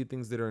see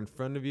things that are in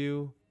front of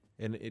you,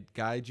 and it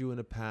guides you in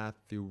a path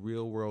through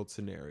real world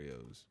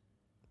scenarios.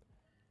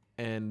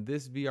 And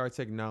this VR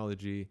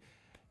technology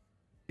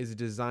is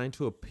designed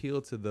to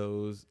appeal to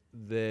those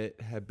that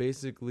have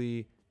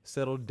basically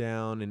settled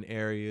down in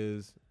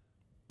areas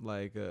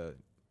like a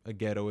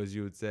ghetto, as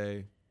you would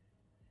say,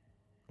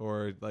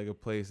 or like a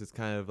place that's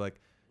kind of like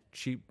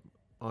cheap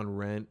on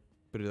rent,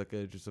 but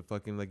just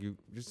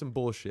some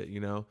bullshit,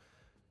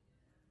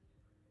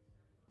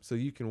 So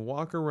you can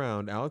walk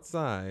around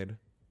outside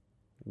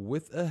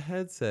with a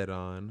headset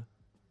on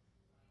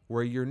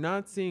where you're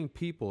not seeing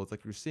people. It's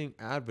like you're seeing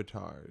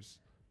avatars.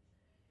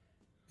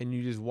 And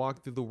you just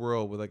walk through the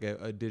world with like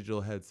a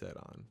digital headset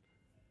on.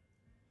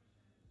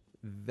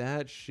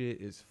 That shit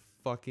is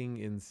fucking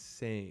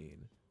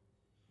insane.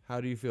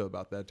 How do you feel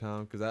about that,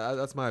 Tom? Because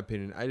that's my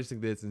opinion. I just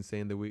think that it's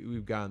insane that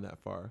we've gotten that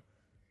far.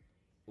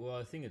 Well,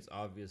 I think it's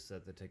obvious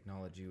that the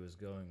technology was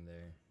going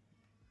there.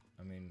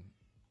 I mean,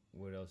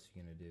 what else are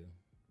you going to do?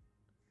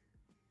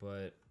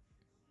 But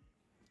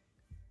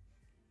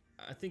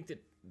I think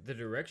that the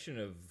direction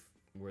of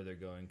where they're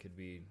going could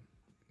be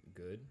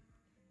good.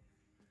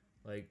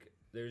 Like,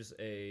 there's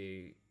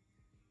a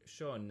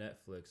show on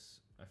Netflix.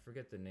 I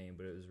forget the name,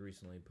 but it was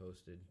recently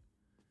posted.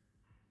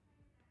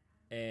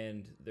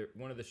 And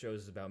one of the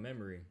shows is about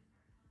memory.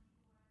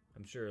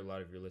 I'm sure a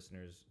lot of your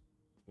listeners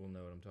will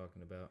know what I'm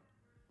talking about.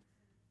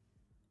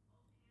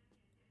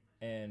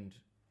 And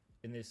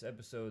in this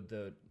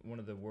episode, one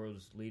of the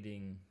world's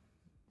leading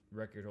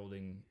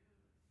record-holding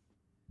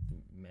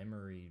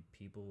memory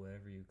people,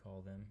 whatever you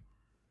call them,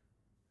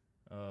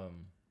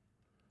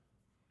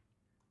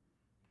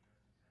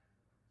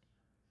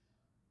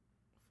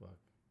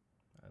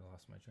 I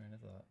lost my train of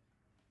thought.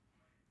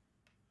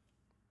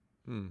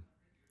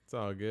 It's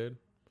all good.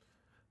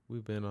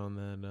 We've been on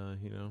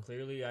that,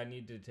 Clearly, I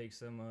need to take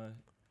some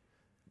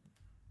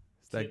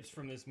tips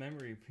from this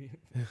memory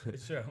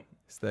show.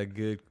 It's that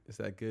good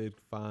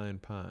fine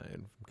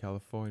pine from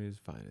California's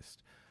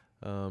finest.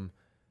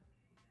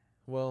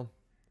 Well,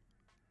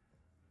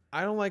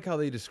 I don't like how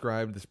they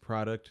described this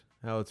product.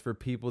 How it's for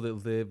people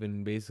that live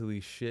in basically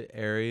shit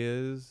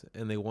areas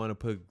and they want to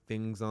put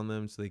things on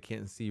them so they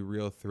can't see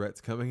real threats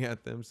coming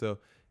at them. So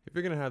if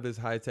you're going to have this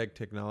high-tech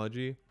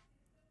technology,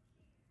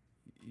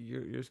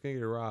 you're just going to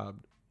get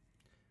robbed.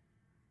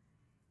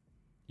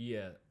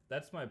 Yeah,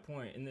 that's my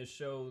point. In this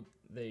show,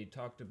 they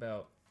talked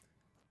about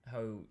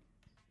how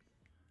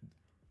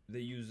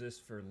they use this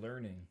for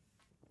learning.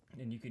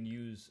 And you can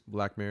use...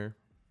 Black Mirror?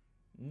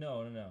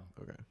 No.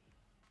 Okay.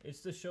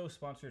 It's the show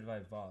sponsored by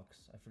Vox.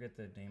 I forget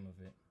the name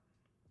of it.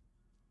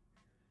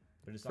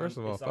 But it's First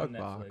on, of all, it's fuck on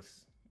Netflix.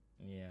 Vox.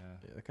 Yeah.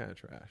 Yeah, they're kind of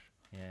trash.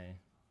 Yeah.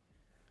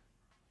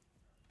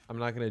 I'm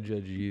not going to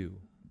judge you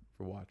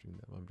for watching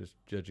them. I'm just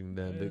judging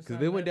them It's because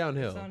on they went Netflix.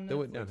 downhill. It's on They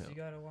went Netflix. downhill. You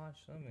gotta watch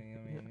something.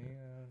 I mean,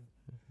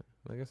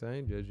 Like I said, I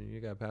ain't judging you. You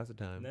got to pass the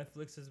time.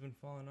 Netflix has been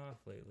falling off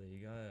lately.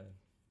 You gotta...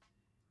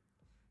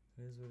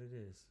 It is what it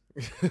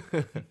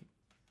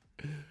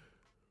is.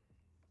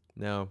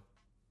 Now,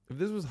 if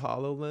this was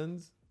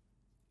HoloLens,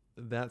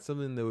 that's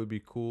something that would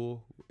be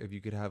cool if you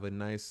could have a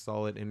nice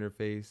solid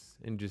interface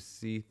and just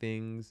see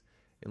things,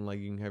 and like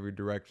you can have your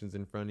directions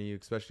in front of you,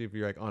 especially if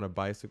you're like on a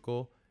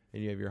bicycle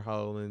and you have your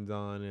HoloLens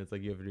on and it's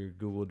like you have your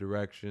Google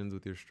directions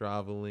with your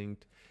Strava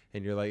linked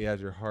and you're like, it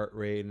has your heart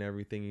rate and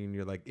everything and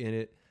you're like in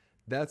it.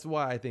 That's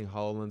why I think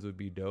HoloLens would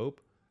be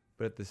dope.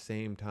 But at the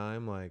same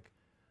time, like,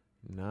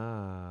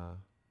 nah.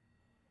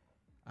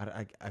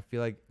 I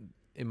feel like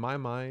in my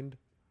mind,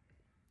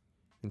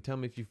 and tell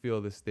me if you feel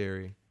this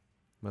theory,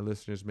 my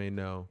listeners may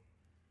know,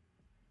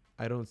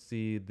 I don't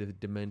see the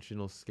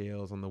dimensional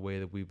scales on the way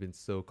that we've been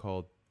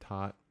so-called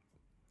taught.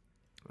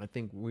 I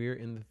think we're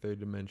in the third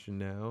dimension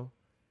now,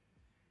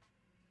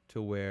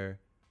 to where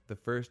the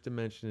first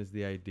dimension is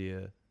the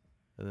idea,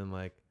 and then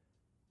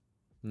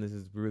and this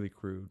is really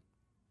crude,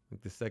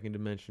 like the second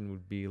dimension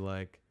would be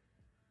like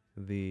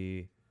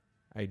the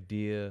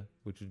idea,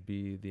 which would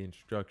be the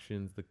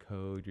instructions, the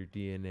code, your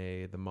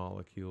DNA, the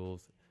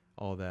molecules,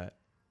 all that.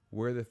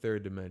 We're the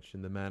third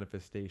dimension, the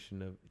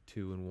manifestation of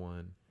 2 and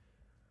 1.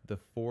 The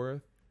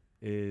fourth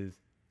is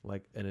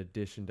like an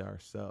addition to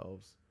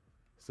ourselves.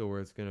 So where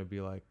it's going to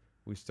be like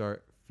we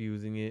start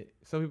fusing it.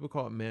 Some people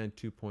call it man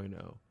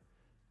 2.0.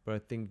 But I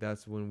think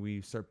that's when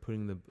we start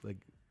putting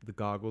the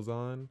goggles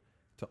on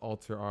to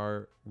alter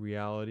our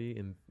reality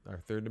in our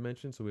third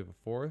dimension. So we have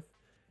a fourth.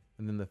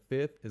 And then the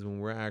fifth is when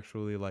we're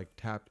actually like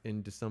tapped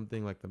into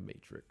something like the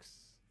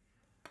Matrix.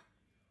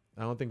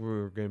 I don't think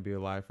we're going to be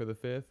alive for the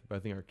fifth, but I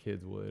think our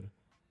kids would.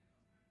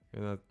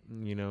 And that,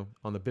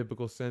 on the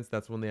biblical sense,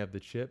 that's when they have the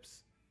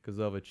chips, because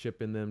they'll have a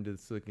chip in them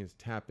so they can just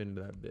tap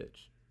into that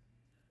bitch.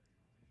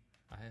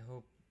 I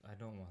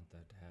don't want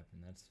that to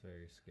happen. That's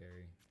very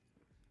scary.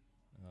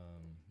 Yeah,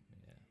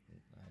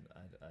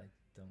 I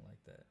don't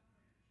like that.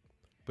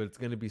 But it's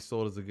going to be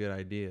sold as a good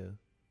idea.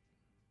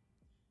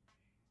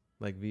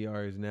 like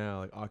VR is now,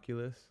 like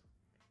Oculus?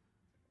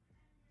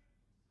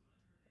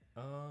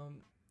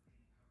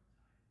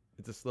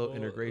 It's a slow Well,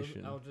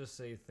 integration. I'll just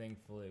say,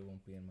 thankfully, it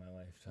won't be in my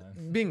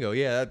lifetime. Bingo,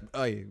 yeah,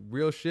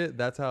 real shit.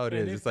 That's how it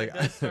And is. if It's like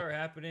that does start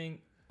happening,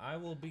 I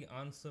will be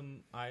on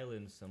some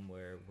island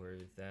somewhere where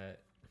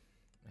that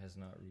has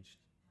not reached.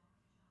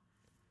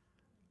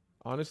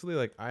 honestly,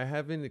 like I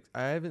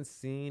haven't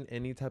seen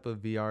any type of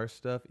VR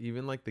stuff,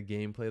 even like the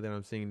gameplay that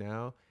I'm seeing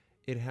now.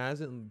 It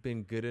hasn't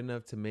been good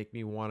enough to make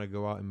me want to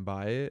go out and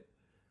buy it.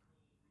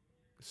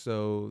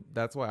 So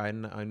that's why I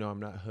know I'm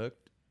not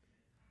hooked.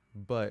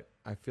 But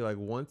I feel like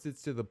once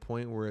it's to the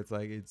point where it's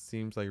like it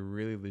seems like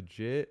really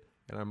legit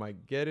and I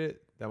might get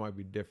it, that might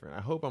be different.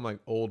 I hope I'm like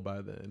old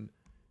by then.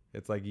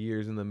 It's like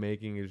years in the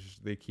making. It's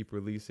just, they keep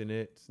releasing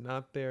it. It's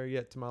not there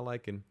yet to my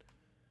liking.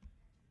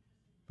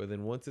 But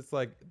then once it's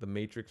like the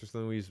Matrix or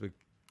something, we just like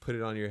put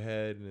it on your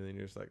head and then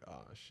you're just like,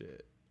 oh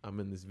shit, I'm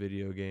in this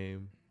video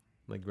game,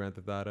 like Grand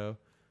Theft Auto.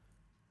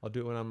 I'll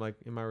do it when I'm like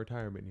in my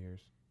retirement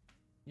years.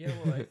 Yeah,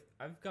 well,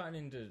 I've gotten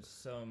into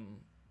some,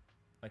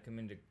 like I'm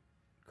into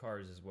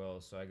cars as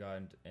well, so I got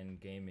into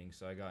gaming,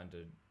 so I got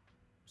into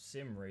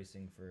sim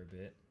racing for a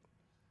bit.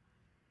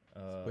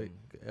 Wait,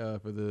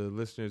 for the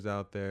listeners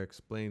out there,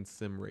 explain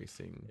sim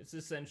racing. It's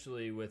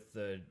essentially with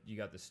you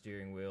got the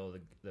steering wheel,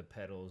 the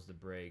pedals, the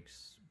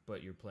brakes,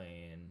 but you're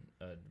playing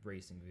a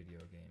racing video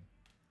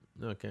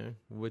game. Okay,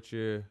 what's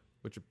your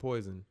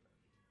poison?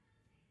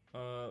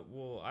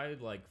 Well, I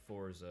like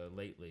Forza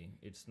lately.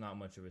 It's not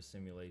much of a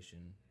simulation,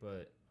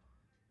 but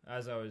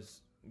as I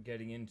was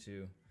getting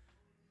into,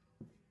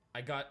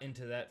 I got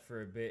into that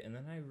for a bit, and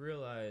then I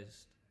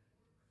realized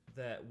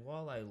that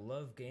while I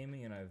love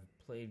gaming and I've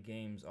played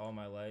games all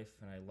my life,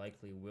 and I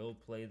likely will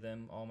play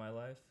them all my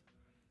life,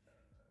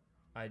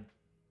 I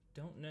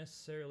don't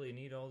necessarily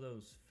need all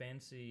those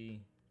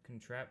fancy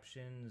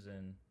contraptions,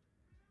 and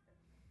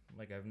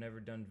like I've never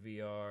done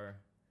VR.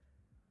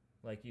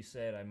 Like you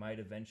said, I might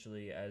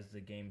eventually as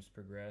the games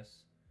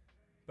progress,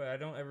 but I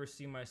don't ever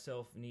see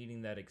myself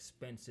needing that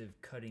expensive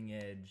cutting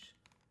edge,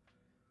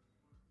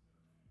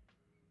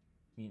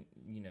 you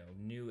know,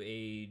 new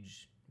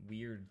age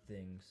weird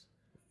things.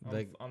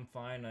 I'm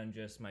fine on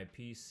just my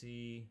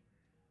PC,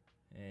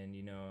 and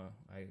you know,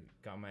 I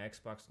got my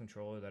Xbox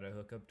controller that I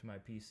hook up to my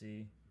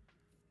PC,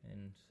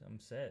 and I'm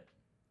set.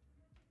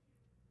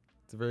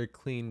 It's a very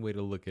clean way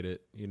to look at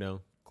it, you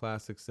know,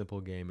 classic simple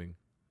gaming.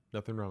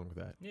 Nothing wrong with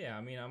that. Yeah,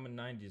 I mean, I'm a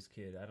 90s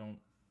kid. I don't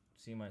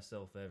see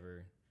myself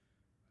ever,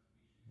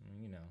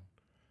 you know.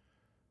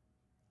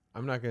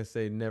 I'm not going to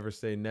say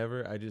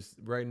never. I just,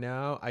 right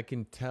now, I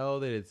can tell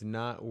that it's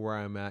not where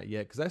I'm at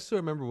yet. Because I still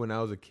remember when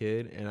I was a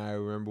kid, and I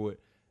remember what,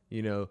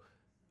 you know,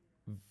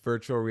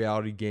 virtual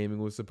reality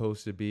gaming was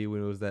supposed to be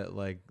when it was that,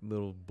 like,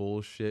 little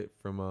bullshit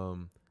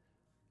from,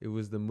 it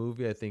was the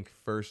movie, I think,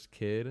 First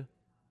Kid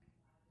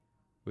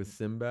with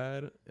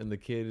Sinbad, and the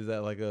kid is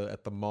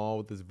at the mall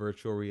with this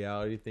virtual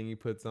reality thing he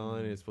puts on,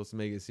 and it's supposed to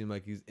make it seem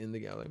like he's in the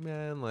game. Like,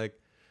 man, like,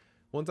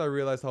 once I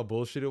realized how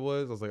bullshit it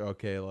was, I was like,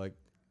 okay, like,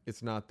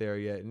 it's not there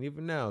yet. And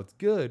even now, it's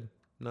good.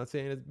 I'm not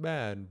saying it's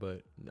bad,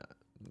 but no,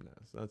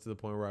 it's not to the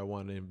point where I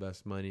want to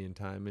invest money and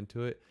time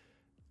into it.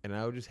 And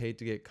I would just hate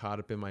to get caught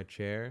up in my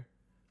chair,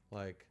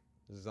 like,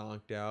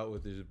 zonked out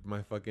with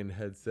my fucking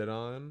headset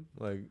on,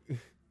 like.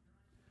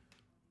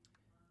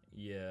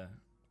 Yeah.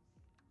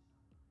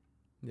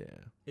 Yeah.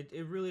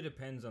 It really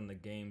depends on the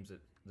games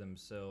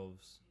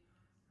themselves.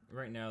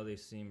 Right now they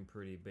seem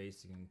pretty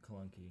basic and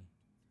clunky.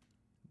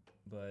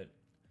 But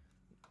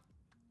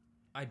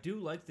I do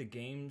like the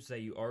games that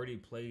you already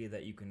play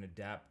that you can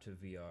adapt to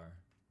VR.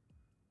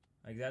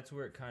 Like that's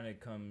where it kind of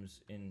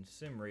comes in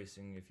sim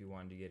racing, if you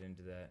wanted to get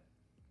into that,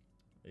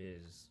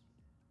 is,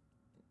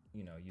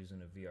 you know, using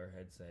a VR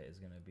headset is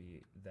going to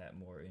be that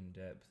more in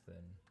depth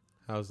than.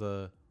 How's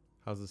the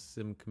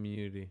sim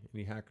community?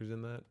 Any hackers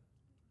in that?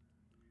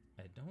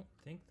 I don't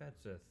think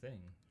that's a thing.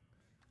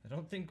 I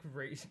don't think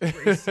racing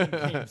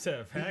games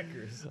have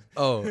hackers.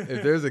 Oh,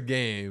 if there's a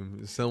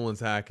game,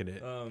 someone's hacking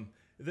it.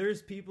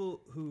 There's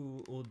people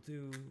who will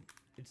do.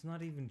 It's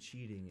not even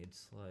cheating.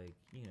 It's like,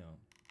 you know,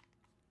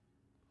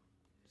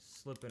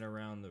 slipping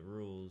around the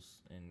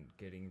rules and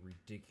getting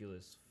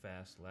ridiculous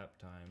fast lap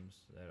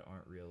times that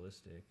aren't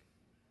realistic.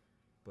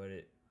 But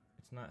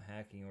it's not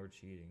hacking or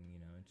cheating. You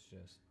know, it's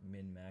just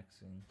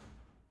min-maxing,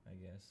 I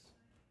guess.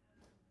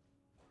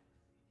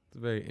 It's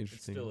very It's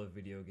interesting. still a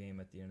video game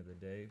at the end of the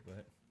day,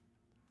 but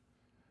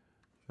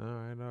All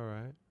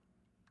right.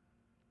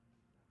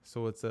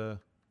 So what's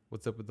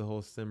up with the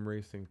whole sim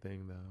racing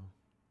thing though?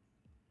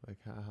 Like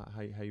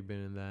how you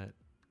been in that?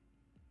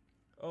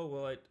 oh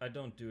well, I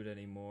don't do it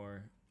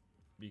anymore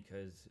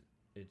because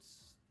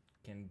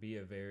can be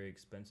a very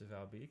expensive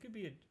hobby. It could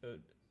be a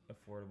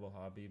affordable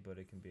hobby, but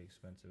it can be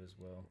expensive as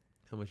well.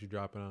 How much you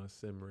dropping on a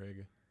sim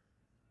rig?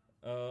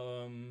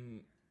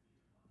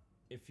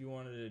 If you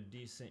wanted a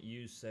decent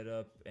used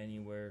setup,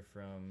 anywhere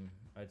from,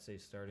 I'd say,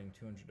 starting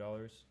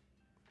 $200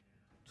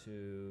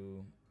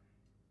 to,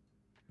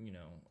 you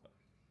know,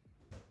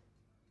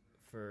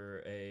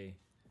 for a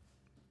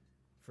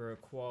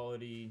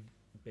quality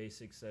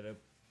basic setup,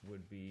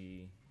 would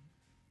be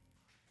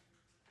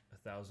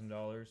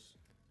 $1,000.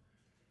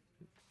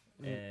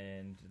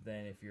 And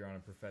then if you're on a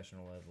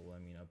professional level, I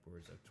mean,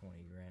 upwards of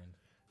 20 grand.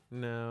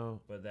 No.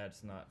 But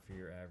that's not for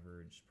your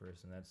average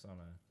person. That's on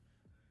a,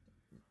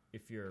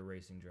 if you're a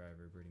racing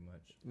driver, pretty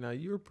much. Now,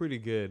 you were pretty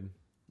good,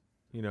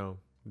 you know,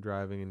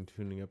 driving and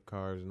tuning up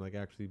cars and like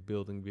actually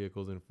building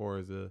vehicles in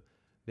Forza,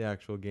 the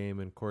actual game,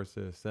 and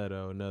Corsa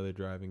Assetto, another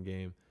driving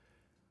game.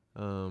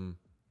 I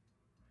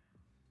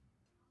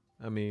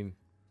mean,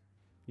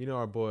 you know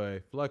our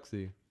boy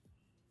Fluxy.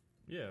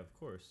 Yeah, of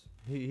course.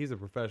 He's a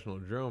professional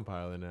drone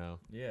pilot now.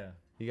 Yeah.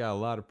 He got a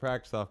lot of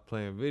practice off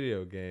playing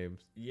video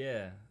games.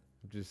 Yeah.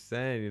 I'm just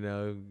saying, you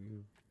know,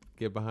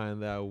 get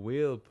behind that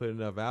wheel, put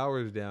enough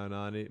hours down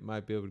on it,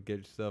 might be able to get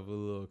yourself a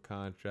little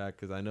contract,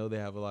 because I know they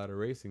have a lot of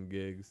racing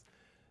gigs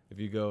if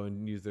you go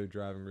and use their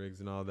driving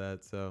rigs and all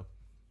that. So,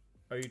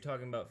 are you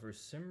talking about for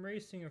sim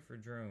racing or for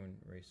drone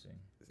racing?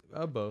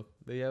 both.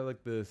 They have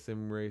like the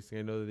sim racing.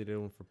 I know that they did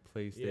one for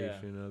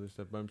PlayStation and other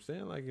stuff, but I'm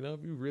saying, like, you know,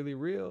 if you really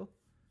real,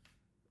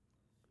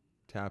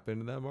 tap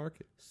into that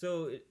market.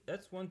 So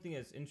that's one thing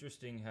that's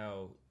interesting,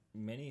 how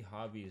many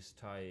hobbies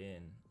tie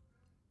in.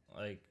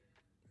 Like,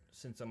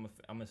 since I'm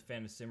a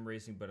fan of sim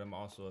racing, but I'm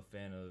also a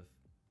fan of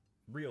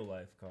real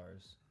life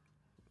cars.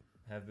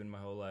 Have been my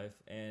whole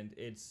life, and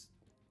it's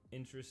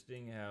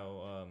interesting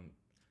how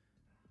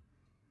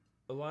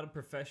a lot of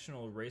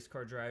professional race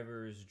car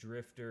drivers,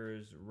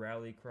 drifters,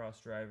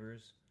 rallycross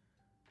drivers,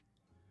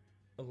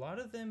 a lot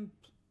of them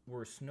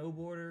were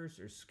snowboarders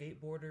or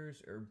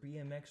skateboarders or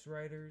BMX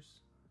riders.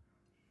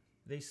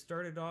 They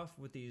started off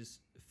with these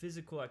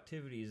physical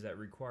activities that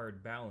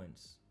required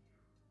balance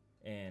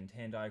and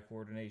hand-eye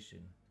coordination.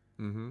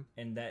 Mm-hmm.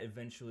 And that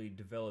eventually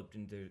developed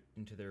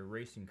into their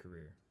racing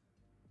career.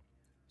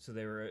 So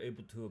they were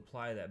able to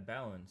apply that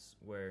balance,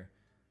 where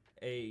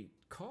a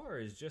car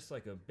is just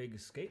like a big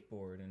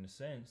skateboard in a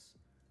sense.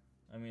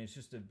 I mean, it's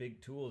just a big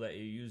tool that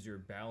you use your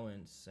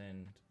balance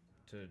and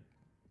to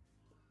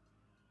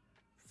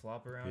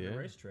flop around a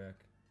racetrack.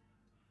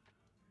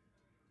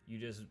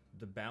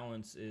 The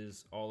balance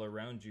is all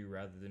around you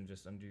rather than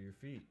just under your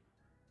feet.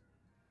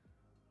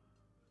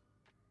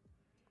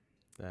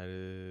 That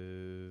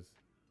is...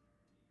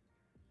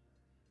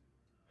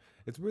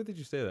 It's weird that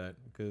you say that,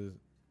 because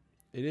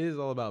it is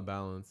all about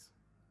balance.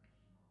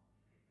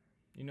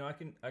 You know,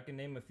 I can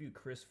name a few: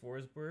 Chris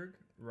Forsberg,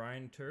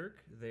 Ryan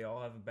Turk. They all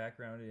have a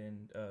background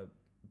in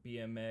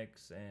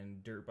BMX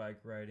and dirt bike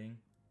riding.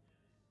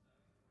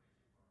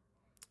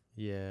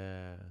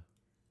 Yeah.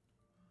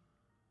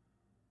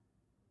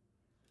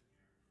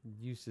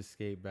 Used to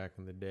skate back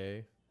in the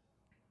day.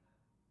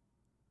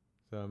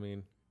 So, I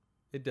mean,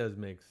 it does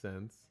make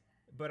sense.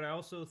 But I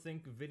also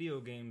think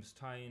video games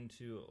tie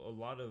into a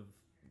lot of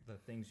the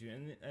things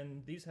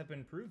and these have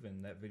been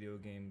proven that video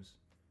games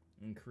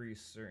increase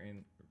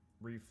certain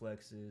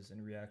reflexes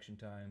and reaction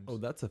times. Oh,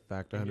 that's a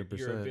fact, 100%.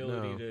 Your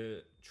ability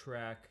to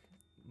track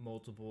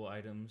multiple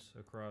items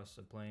across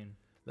a plane.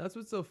 That's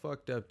what's so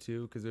fucked up,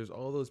 too, because there's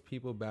all those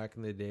people back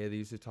in the day that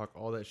used to talk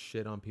all that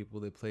shit on people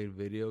that played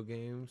video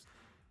games,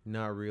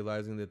 not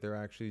realizing that they're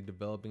actually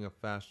developing a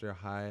faster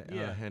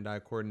hand-eye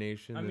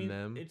coordination than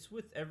them. It's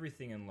with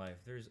everything in life.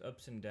 There's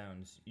ups and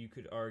downs. You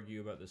could argue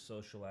about the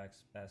social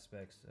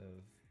aspects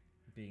of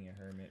being a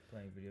hermit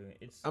playing video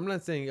games. I'm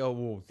not saying,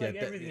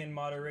 everything in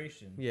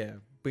moderation. Yeah,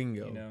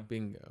 bingo, You know?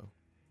 bingo.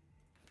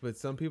 But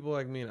some people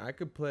like me, and I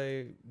could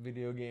play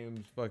video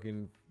games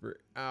fucking for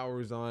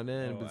hours on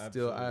end, but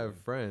still I have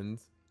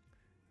friends.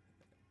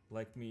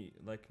 Like me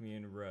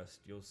in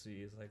Rust, you'll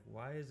see, it's like,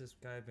 why has this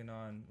guy been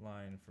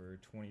online for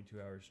 22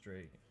 hours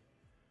straight?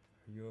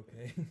 Are you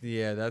okay?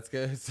 Yeah, that's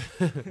good. It's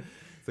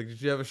like,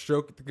 did you have a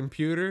stroke at the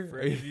computer?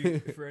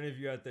 For any of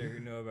you out there who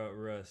know about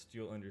Rust,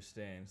 you'll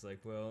understand. It's like,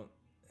 well,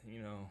 you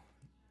know.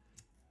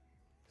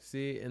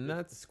 See, and The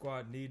that's...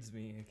 squad needs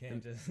me. I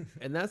can't just...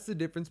 And that's the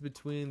difference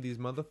between these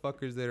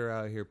motherfuckers that are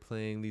out here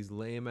playing these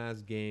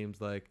lame-ass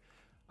games. Like,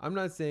 I'm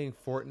not saying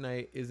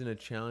Fortnite isn't a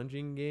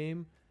challenging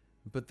game,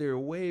 but there are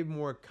way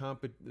more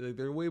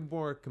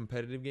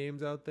competitive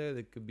games out there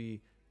that could be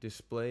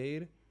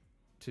displayed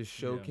to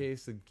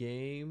showcase the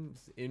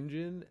game's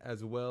engine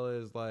as well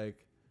as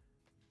like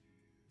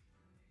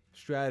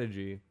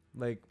strategy.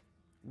 Like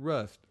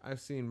Rust, I've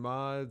seen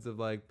mods of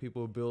like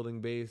people building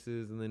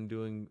bases and then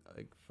doing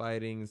like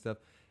fighting and stuff.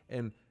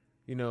 And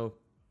you know,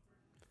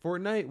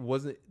 Fortnite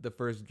wasn't the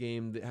first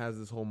game that has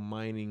this whole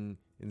mining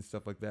and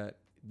stuff like that.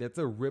 That's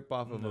a rip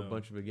off of a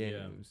bunch of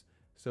games.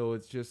 Yeah. So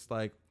it's just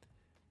like,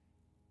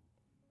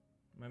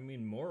 I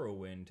mean,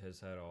 Morrowind has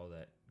had all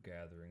that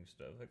gathering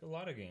stuff. Like, a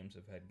lot of games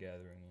have had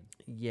gathering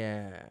in.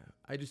 Yeah.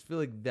 I just feel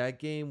like that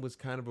game was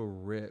kind of a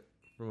rip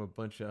from a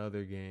bunch of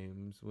other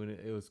games when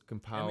it was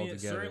compiled together. I mean,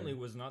 it certainly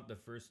was not the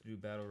first to do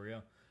Battle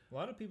Royale. A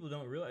lot of people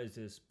don't realize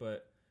this,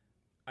 but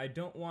I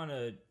don't want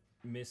to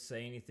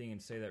missay anything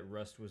and say that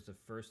Rust was the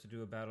first to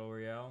do a Battle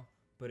Royale,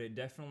 but it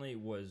definitely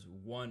was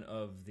one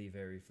of the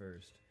very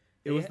first.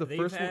 It was the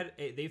first one.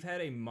 They've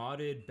had a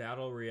modded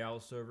battle royale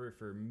server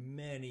for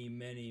many,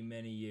 many,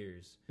 many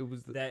years. It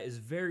was that is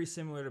very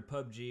similar to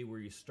PUBG, where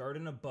you start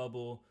in a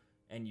bubble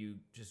and you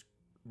just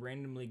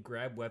randomly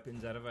grab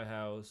weapons out of a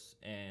house,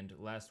 and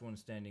last one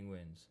standing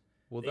wins.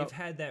 Well, they've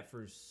had that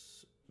for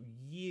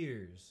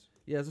years.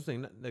 Yeah, that's what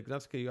I'm saying.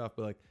 Not to cut you off,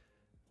 but like,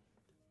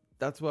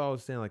 that's what I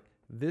was saying. Like,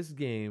 this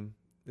game,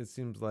 it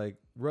seems like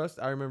Rust.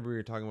 I remember we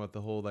were talking about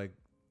the whole, like,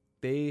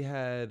 they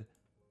had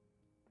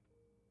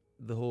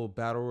the whole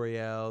battle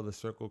royale, the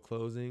circle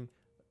closing.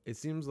 It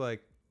seems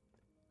like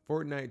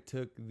Fortnite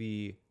took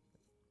the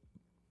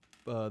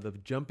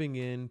jumping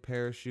in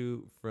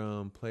parachute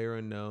from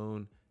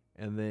PlayerUnknown,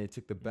 and then it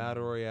took the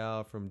battle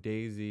royale from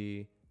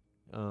DayZ,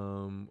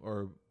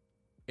 or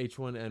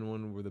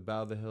H1N1, where the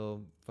Battle of the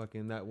Hill,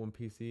 fucking that one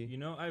PC. You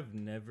know, I've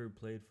never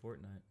played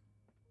Fortnite.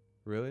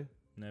 Really?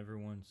 Never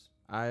once.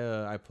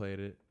 I played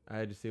it. I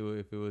had to see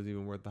if it was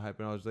even worth the hype,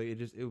 and I was like,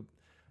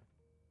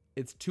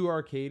 it's too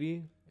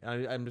arcadey.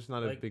 I'm just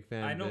not a big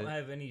fan. I don't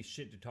have any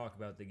shit to talk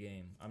about the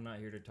game. I'm not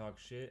here to talk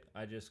shit.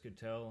 I just could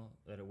tell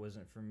that it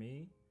wasn't for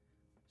me,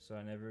 so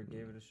I never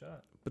gave it a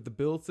shot. But the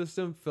build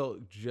system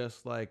felt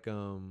just like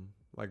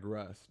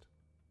Rust.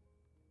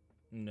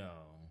 No,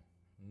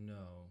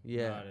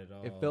 yeah, not at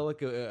all. It felt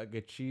like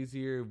a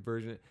cheesier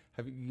version.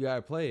 You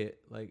gotta play it,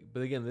 like,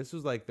 but again, this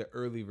was like the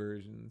early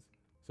versions,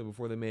 so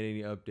before they made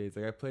any updates.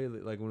 Like, I played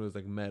it like when it was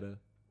like meta,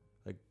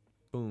 like,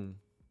 boom.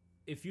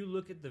 If you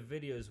look at the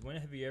videos, when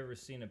have you ever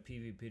seen a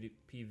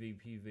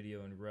PvP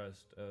video in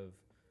Rust of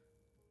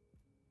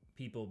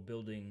people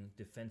building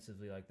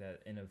defensively like that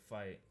in a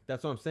fight?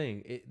 That's what I'm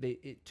saying.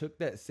 It took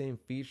that same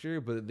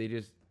feature, but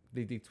they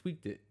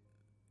tweaked it.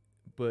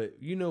 But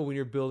you know, when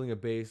you're building a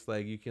base,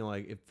 like, you can,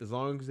 like, if as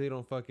long as they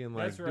don't fucking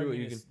like do it,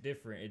 you it's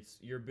different. It's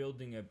you're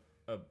building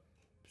a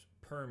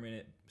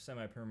permanent,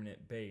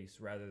 semi-permanent base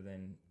rather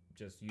than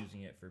just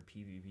using it for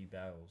PvP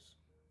battles.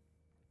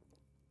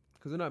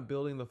 Because they're not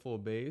building the full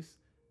base.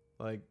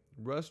 Like,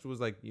 Rust was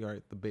like, all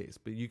right, the base,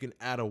 but you can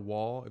add a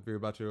wall if you're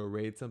about to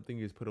raid something.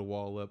 You just put a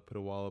wall up,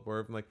 or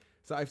if, like,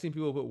 so I've seen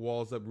people put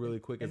walls up really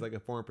quick as like a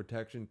form of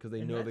protection because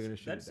they know they're gonna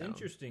shoot it down. That's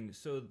interesting.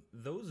 So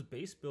those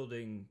base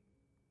building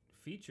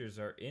features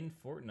are in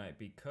Fortnite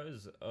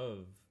because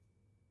of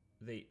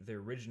the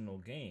original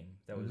game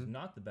that was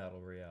not the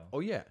battle royale. Oh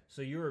yeah.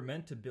 So you were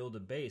meant to build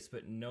a base,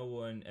 but no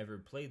one ever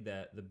played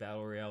that. The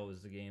battle royale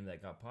was the game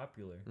that got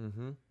popular.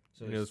 Mm-hmm.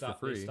 So they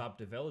stopped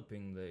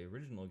developing the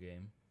original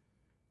game.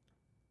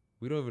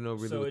 We don't even know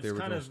really what the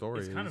original story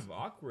is. It's kind of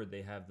awkward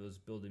they have those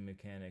building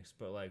mechanics,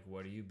 but, like,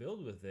 what do you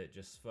build with it?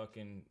 Just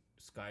fucking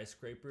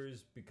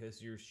skyscrapers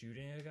because you're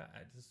shooting a guy?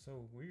 It's just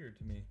so weird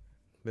to me.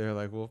 They're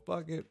like, well,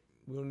 fuck it.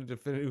 We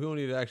don't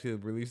need to actually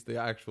release the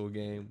actual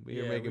game.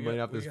 We're making money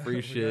off this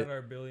free shit. We got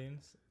our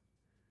billions.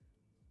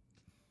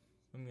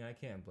 I mean, I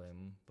can't blame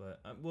them, but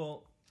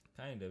well,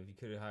 kind of. You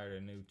could have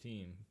hired a new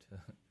team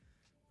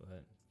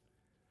but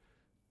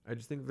I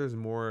just think there's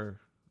more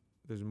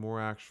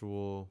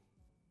actual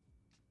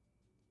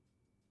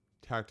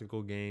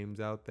tactical games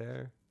out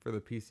there for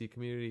the PC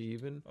community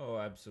even. Oh,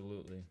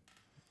 absolutely.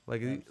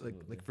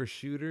 Like for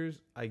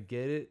shooters, I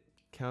get it.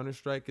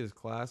 Counter-Strike is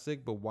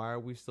classic, but why are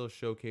we still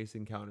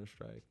showcasing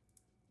Counter-Strike?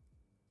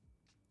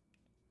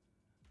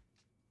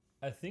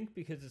 I think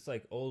because it's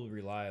like old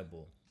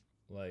reliable.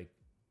 Like,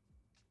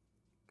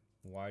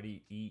 why do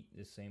you eat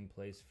the same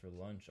place for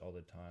lunch all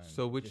the time?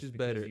 So which is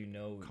better,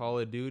 Call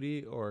of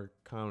Duty or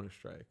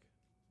Counter-Strike?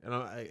 And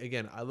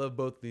I love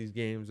both of these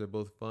games. They're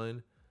both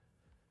fun.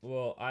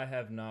 Well, I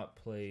have not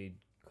played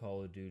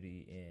Call of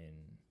Duty in...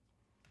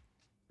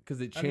 Because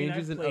it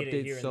changes and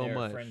updates so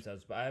much. At friends'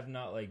 house, but I have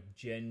not, like,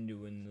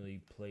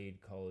 genuinely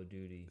played Call of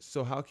Duty.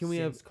 So how can we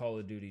have Call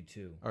of Duty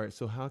 2? All right.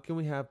 So how can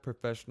we have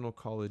professional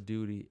Call of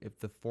Duty if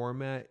the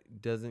format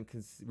doesn't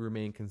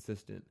remain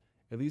consistent?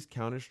 At least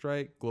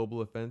Counter-Strike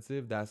Global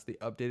Offensive, that's the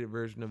updated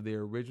version of the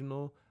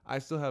original. I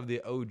still have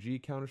the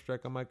OG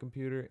Counter-Strike on my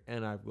computer,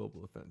 and I have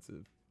Global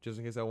Offensive just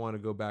in case I want to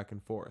go back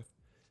and forth.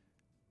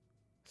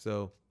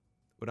 So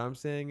what I'm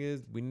saying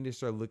is we need to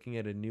start looking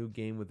at a new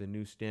game with a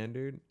new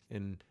standard.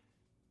 And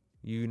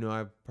you know,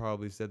 I've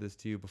probably said this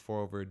to you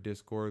before over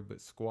Discord, but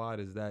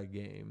Squad is that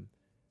game.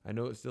 I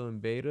know it's still in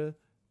beta,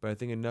 but I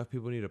think enough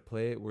people need to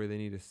play it where they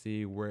need to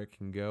see where it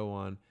can go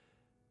on.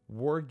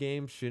 War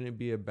games shouldn't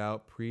be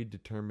about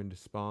predetermined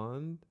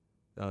spawns.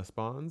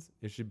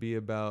 It should be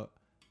about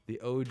the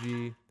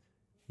OG.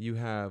 You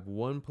have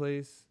one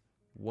place,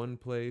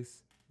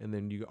 and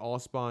then you all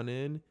spawn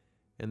in,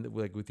 and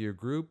like with your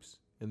groups,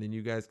 and then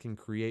you guys can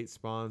create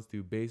spawns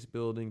through base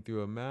building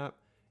through a map,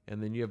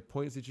 and then you have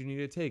points that you need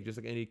to take, just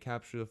like any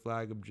capture the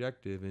flag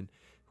objective, and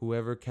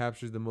whoever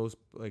captures the most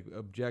like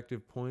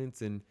objective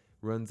points and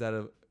runs out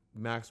of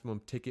maximum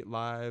ticket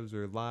lives,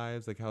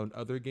 like how in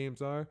other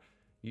games are,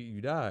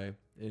 you die,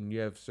 and you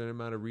have a certain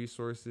amount of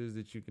resources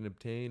that you can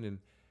obtain, and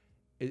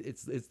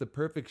it's the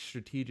perfect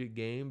strategic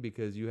game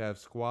because you have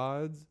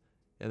squads,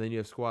 and then you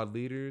have squad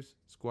leaders.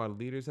 Squad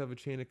leaders have a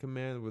chain of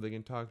command where they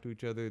can talk to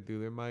each other through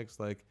their mics.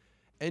 Like,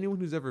 anyone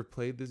who's ever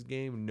played this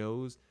game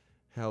knows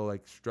how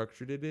like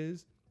structured it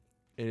is,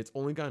 and it's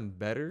only gotten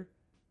better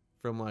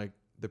from like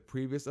the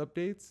previous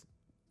updates.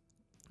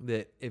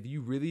 That if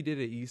you really did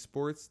an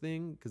esports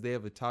thing, because they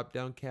have a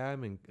top-down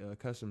cam and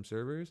custom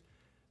servers,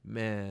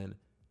 man,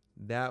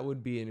 that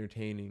would be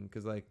entertaining.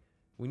 Because like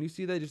when you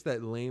see that, just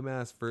that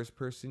lame-ass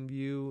first-person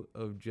view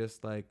of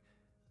just like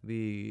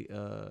the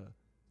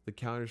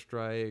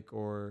Counter-Strike,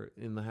 or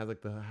in the has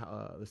like the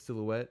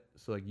silhouette,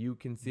 so like you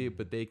can see it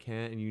but they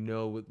can't, and you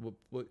know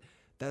what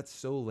that's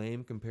so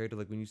lame compared to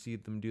like when you see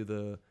them do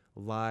the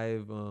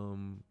live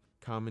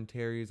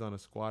commentaries on a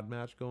squad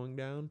match going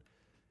down.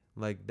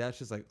 Like that's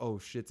just like, oh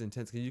shit, it's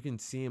intense because you can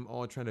see them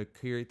all trying to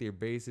create their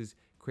bases,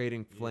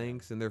 creating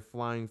flanks, and they're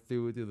flying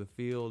through the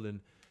field,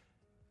 and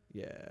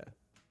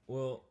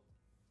Well,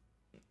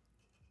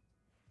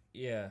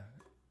 yeah,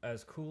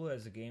 as cool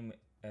as a game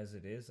as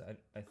it is,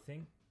 I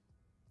think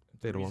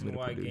they don't want me to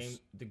produce.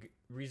 The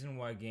reason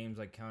why games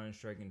like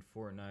Counter-Strike and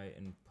Fortnite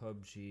and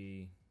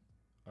PUBG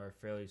are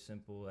fairly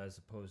simple as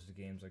opposed to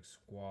games like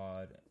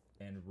Squad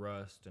and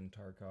Rust and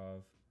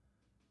Tarkov.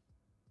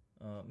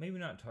 Maybe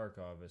not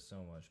Tarkov as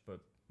so much, but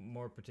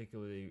more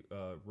particularly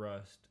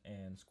Rust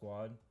and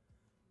Squad,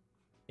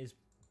 is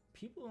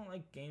people don't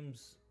like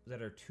games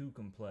that are too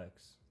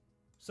complex.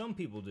 Some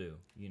people do,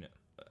 you know.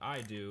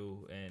 I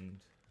do, and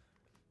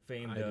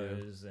Fame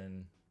does,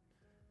 and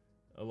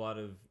a lot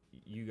of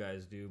you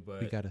guys do,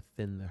 but we gotta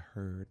thin the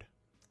herd.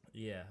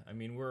 Yeah, I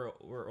mean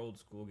we're old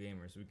school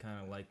gamers. We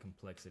kind of like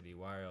complexity.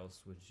 Why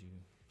else would you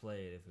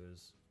play it if it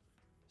was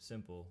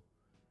simple?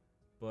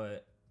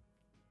 But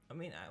I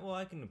mean,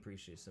 I can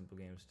appreciate simple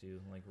games too.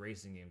 Like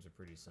racing games are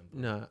pretty simple.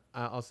 No,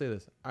 I'll say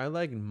this: I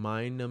like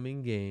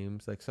mind-numbing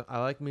games. Like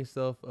I like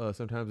myself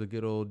sometimes a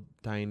good old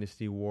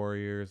Dynasty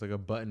Warriors, like a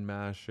button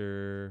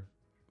masher,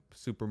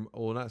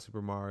 not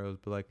Super Mario's,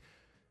 but like,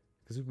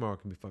 because Super Mario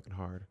can be fucking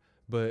hard.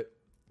 But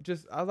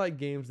just I like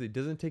games that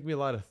doesn't take me a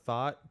lot of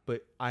thought,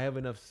 but I have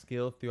enough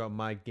skill throughout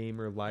my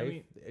gamer life. I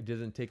mean, it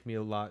doesn't take me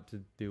a lot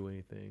to do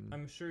anything.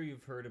 I'm sure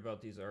you've heard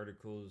about these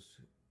articles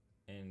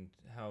and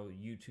how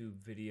YouTube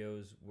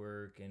videos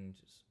work and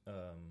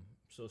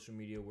social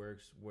media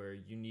works, where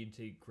you need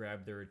to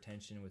grab their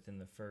attention within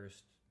the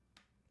first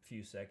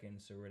few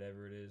seconds or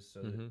whatever it is,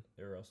 so that,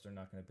 or else they're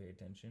not going to pay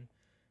attention.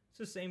 It's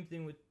the same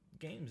thing with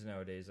games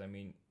nowadays. I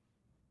mean,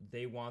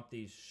 they want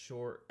these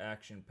short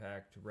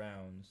action-packed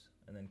rounds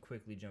and then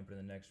quickly jump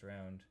into the next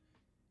round,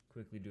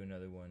 quickly do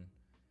another one.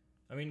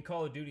 I mean,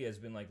 Call of Duty has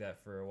been like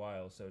that for a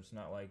while, so it's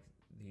not like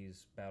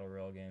these Battle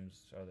Royale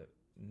games are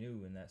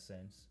new in that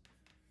sense.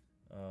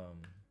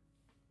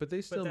 But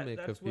they still make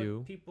a few. That's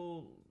what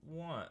people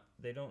want.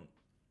 They don't.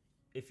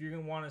 If you're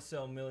gonna want to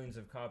sell millions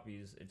of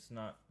copies, it's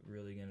not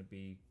really gonna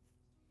be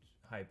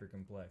hyper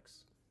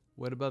complex.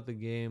 What about the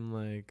game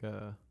like?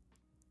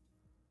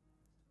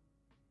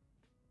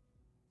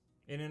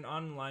 In an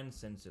online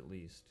sense, at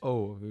least.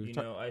 Oh, you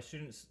know, I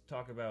shouldn't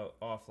talk about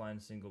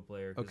offline single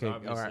player because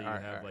obviously you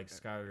have like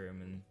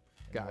Skyrim and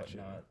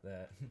whatnot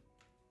that.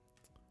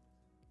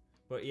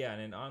 But yeah, in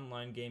an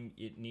online game,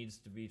 it needs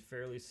to be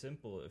fairly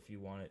simple if you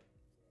want it,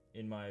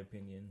 in my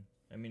opinion.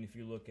 I mean, if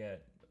you look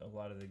at a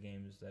lot of the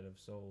games that have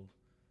sold,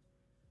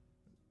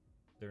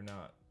 they're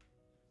not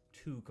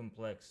too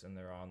complex in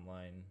their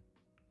online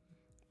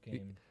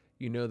game.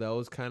 You know, that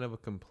was kind of a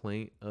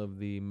complaint of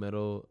the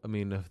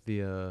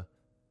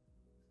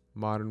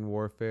Modern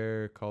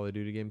Warfare Call of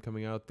Duty game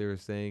coming out. They were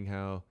saying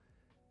how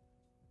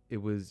there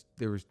was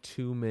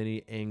too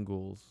many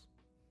angles.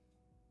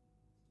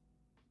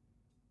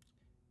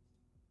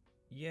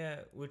 Yeah,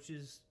 which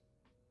is,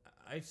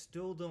 I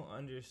still don't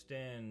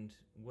understand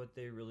what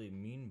they really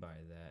mean by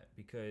that,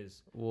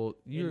 because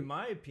in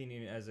my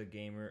opinion as a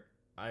gamer,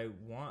 I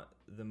want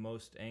the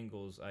most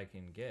angles I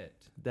can get.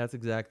 That's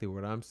exactly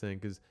what I'm saying,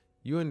 because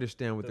you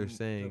understand what they're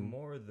saying. The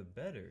more the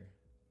better.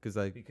 Because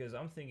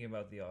I'm thinking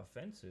about the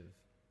offensive.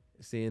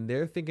 See, and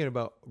they're thinking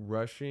about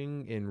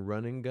rushing and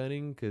running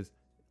gunning, because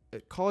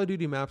Call of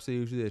Duty maps are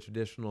usually a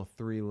traditional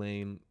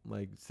 3-lane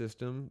like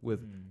system with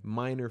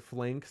minor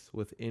flanks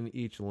within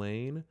each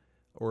lane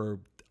or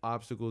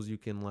obstacles you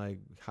can like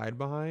hide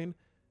behind.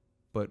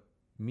 But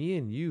me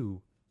and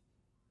you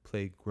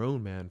play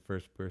grown man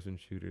first person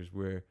shooters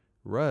where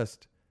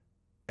Rust,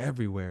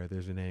 everywhere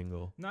there's an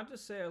angle. Not to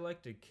say I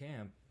like to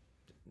camp.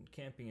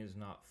 Camping is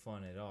not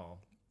fun at all,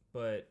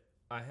 but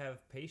I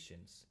have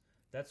patience.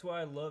 That's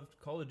why I loved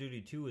Call of Duty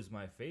 2 is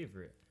my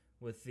favorite,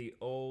 with the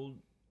old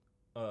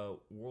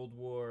World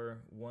War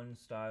I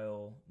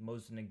style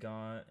Mosin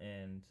Nagant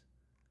and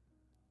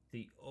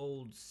the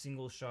old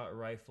single shot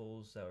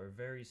rifles that were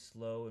very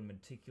slow and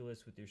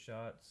meticulous with your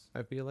shots.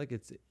 I feel like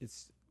it's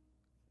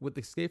with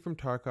Escape from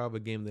Tarkov, a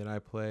game that I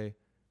play,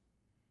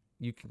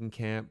 you can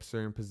camp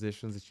certain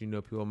positions that you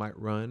know people might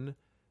run,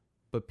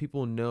 but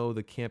people know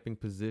the camping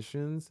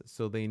positions,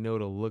 so they know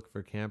to look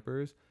for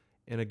campers.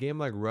 In a game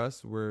like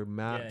Rust, where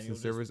maps and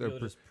servers are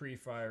just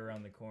pre-fire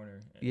around the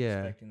corner,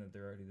 expecting that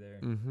they're already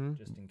there,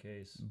 just in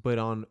case. But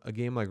on a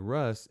game like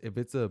Rust, if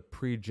it's a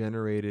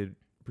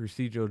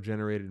procedural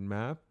generated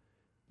map,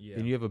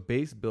 and you have a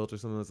base built or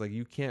something that's like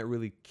you can't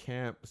really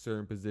camp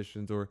certain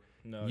positions, or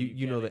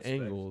you know the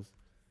angles.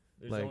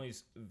 There's Like- only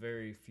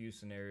very few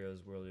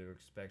scenarios where you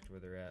expect where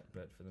they're at,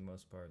 but for the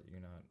most part, you're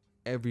not.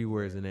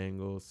 Everywhere is an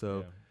angle, so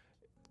Yeah.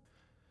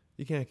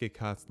 you can't get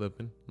caught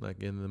slipping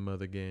like in the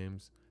other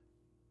games.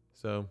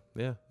 So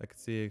yeah, I could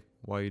see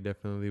why you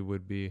definitely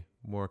would be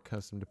more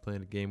accustomed to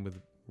playing a game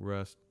with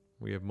Rust,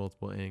 where you have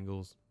multiple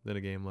angles, than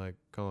a game like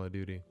Call of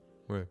Duty,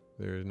 where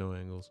there is no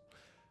angles.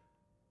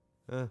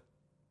 Well,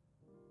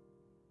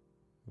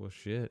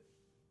 shit.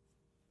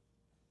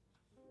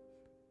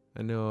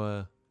 I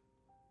know.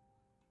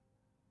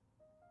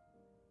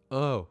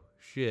 Oh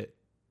shit.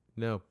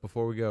 No,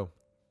 before we go,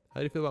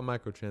 how do you feel about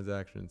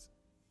microtransactions?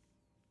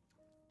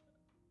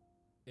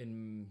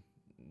 In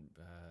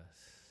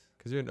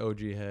Because you're an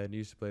OG head. You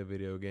used to play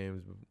video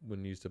games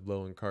when you used to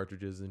blow in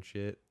cartridges and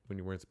shit when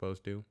you weren't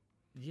supposed to.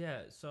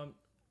 yeah, so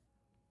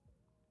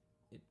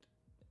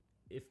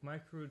if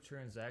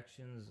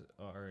microtransactions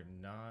are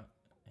not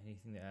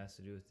anything that has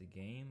to do with the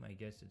game, I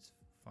guess it's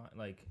fine.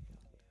 Like,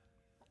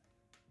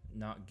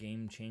 not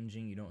game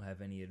changing, you don't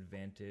have any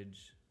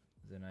advantage,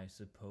 then I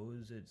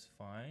suppose it's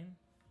fine.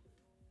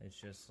 It's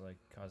just like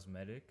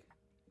cosmetic.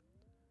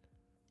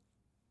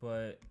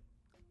 But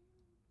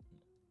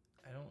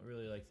I don't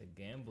really like the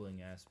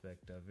gambling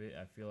aspect of it.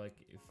 I feel like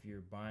if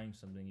you're buying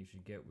something, you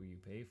should get what you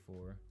pay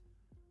for.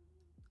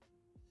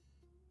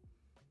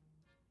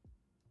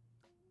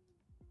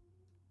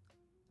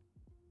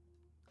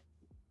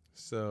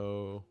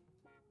 So,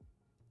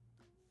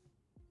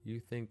 you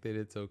think that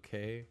it's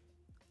okay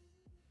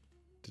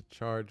to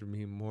charge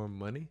me more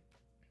money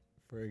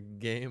for a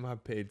game I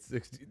paid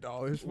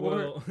 $60 for?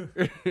 Well,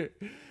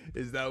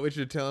 Is that what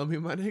you're telling me,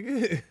 my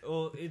nigga?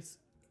 well,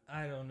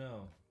 I don't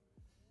know.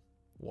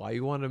 Why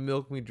you want to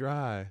milk me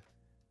dry?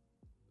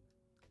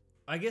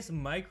 I guess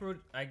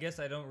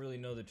I don't really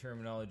know the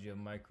terminology of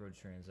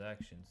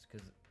microtransactions,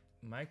 because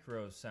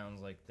micro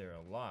sounds like they're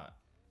a lot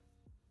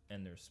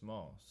and they're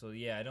small. So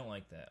yeah, I don't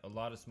like that. A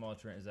lot of small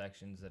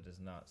transactions, that does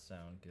not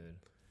sound good.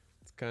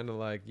 It's kind of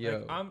like,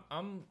 yo, Like,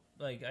 I'm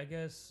like, I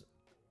guess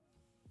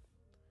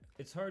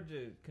it's hard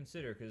to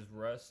consider, because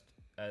Rust,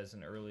 as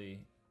an early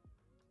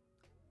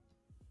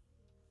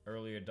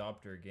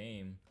adopter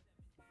game,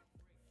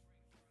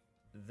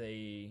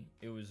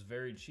 it was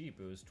very cheap.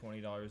 It was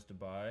 $20 to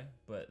buy,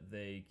 but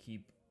they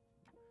keep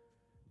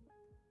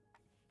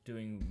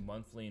doing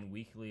monthly and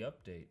weekly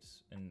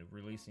updates and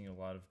releasing a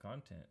lot of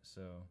content.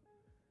 So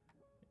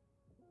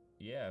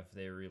yeah, if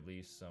they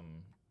release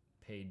some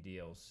paid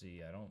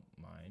DLC, I don't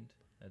mind.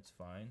 That's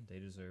fine. They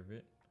deserve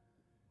it.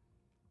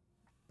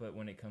 But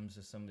when it comes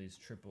to some of these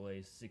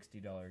AAA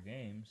 $60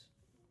 games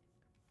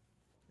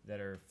that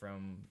are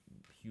from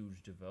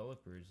huge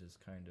developers, it's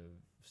kind of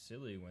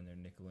silly when they're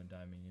nickel and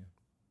diming you.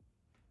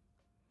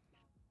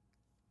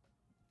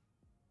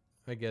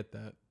 I get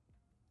that.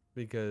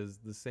 Because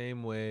the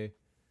same way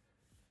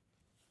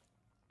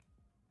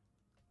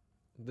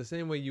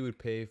you would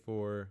pay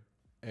for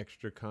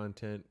extra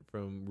content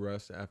from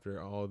Rust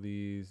after all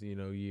these,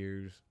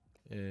 years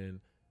and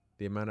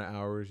the amount of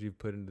hours you've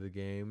put into the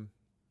game,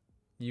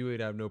 you would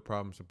have no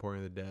problem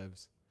supporting the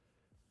devs.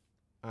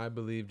 I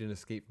believed in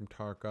Escape from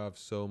Tarkov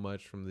so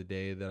much from the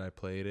day that I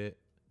played it.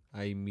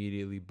 I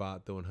immediately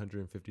bought the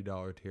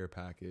 $150 tier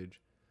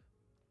package.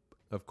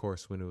 Of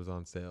course, when it was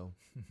on sale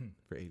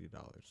for $80.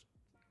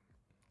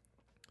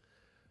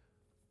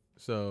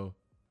 So,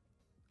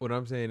 what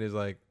I'm saying is,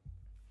 like,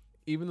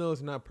 even though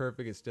it's not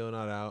perfect, it's still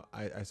not out.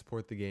 I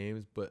support the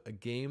games, but a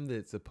game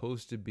that's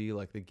supposed to be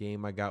like the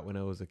game I got when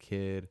I was a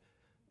kid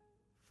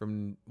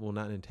from, well,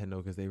 not Nintendo,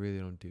 because they really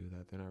don't do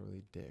that. They're not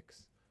really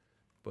dicks.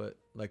 But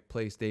like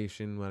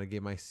PlayStation, when I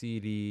get my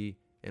CD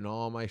and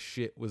all my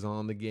shit was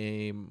on the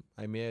game,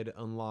 I may have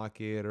to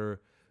unlock it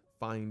or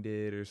find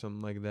it or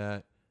something like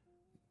that.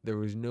 There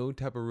was no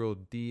type of real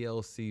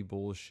DLC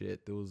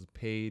bullshit. There was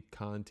paid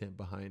content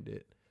behind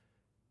it.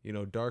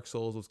 Dark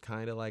Souls was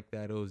kind of like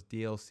that. It was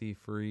DLC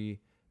free,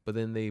 but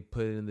then they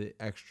put in the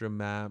extra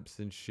maps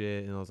and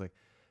shit, and I was like,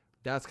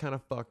 that's kind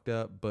of fucked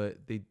up, but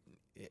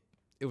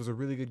it was a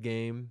really good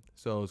game,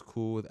 so I was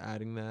cool with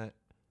adding that.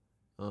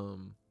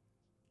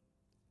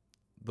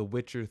 The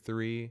Witcher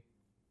 3,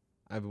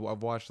 I've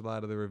watched a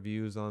lot of the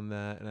reviews on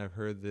that, and I've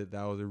heard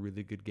that was a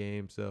really good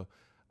game, so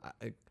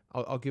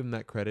I'll give them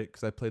that credit,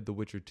 because I played The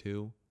Witcher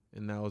 2,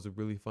 and that was a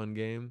really fun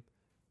game.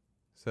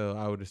 So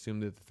I would assume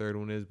that the third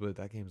one is, but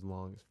that game's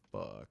long as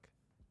fuck.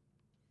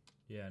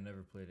 Yeah, I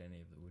never played any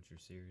of the Witcher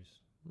series.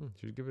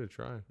 Should give it a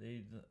try.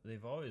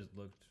 They've always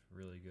looked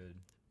really good.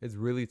 It's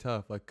really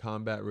tough. Like,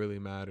 combat really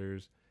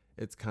matters.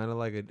 It's kind of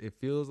like it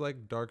feels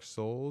like Dark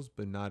Souls,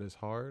 but not as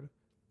hard,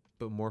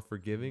 but more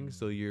forgiving.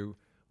 So you're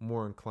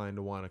more inclined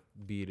to want to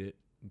beat it.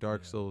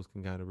 Dark Souls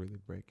can kind of really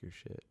break your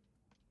shit.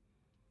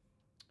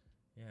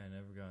 Yeah, I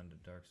never got into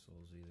Dark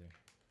Souls either.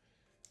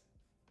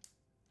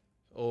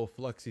 Oh,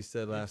 Fluxy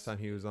said last time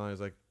he was on, he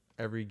was like,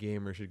 every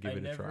gamer should give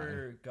it a try. I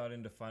never got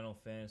into Final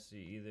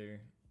Fantasy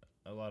either.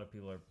 A lot of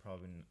people are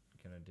probably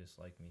going to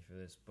dislike me for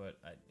this, but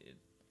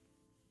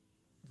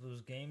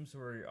those games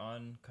where you're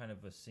on kind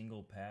of a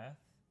single path.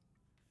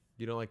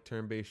 You don't like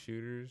turn-based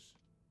shooters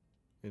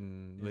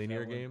in Is linear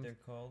that what games? they're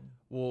called?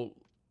 Well,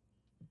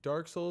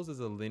 Dark Souls is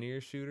a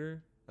linear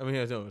shooter. I mean,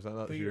 no, it's not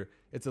a But shooter.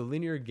 It's a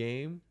linear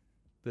game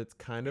that's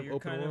kind But of you're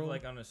open kind world. of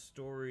like on a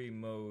story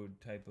mode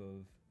type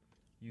of.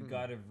 You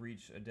gotta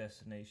reach a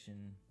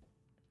destination.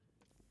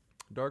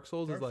 Dark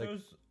Souls Dark is like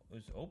Souls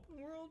is open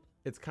world.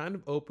 it's kind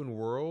of open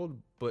world,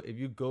 but if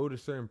you go to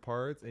certain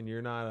parts and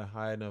you're not at a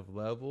high enough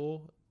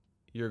level,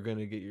 you're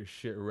gonna get your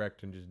shit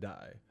wrecked and just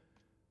die.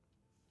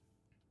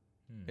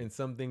 And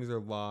some things are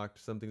locked,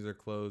 some things are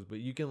closed, but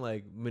you can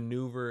like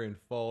maneuver and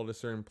fall to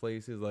certain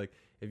places. Like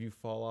if you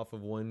fall off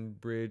of one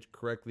bridge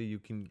correctly, you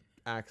can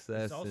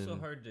access. It's also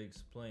and hard to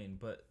explain,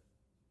 but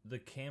the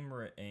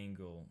camera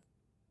angle.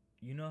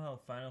 You know how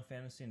Final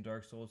Fantasy and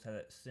Dark Souls had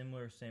that same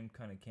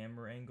kind of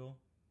camera angle?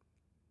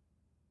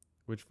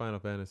 Which Final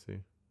Fantasy?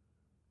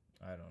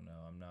 I don't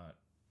know. I'm not.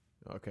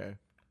 Okay,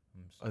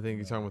 I'm I think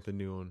you're talking about the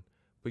new one,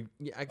 but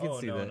yeah, I can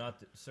see no, that.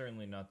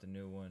 certainly not the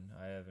new one.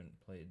 I haven't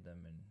played them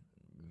in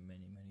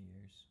many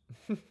years.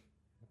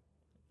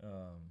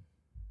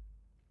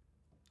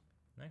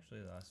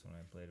 Actually, the last one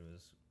I played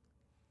was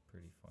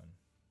pretty fun,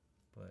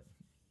 but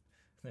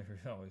they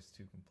were always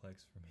too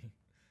complex for me.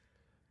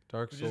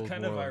 Dark Which Souls is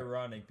kind of more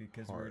ironic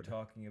because we were hard.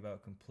 talking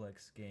about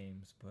complex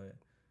games, but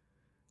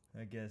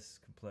I guess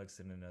complex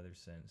in another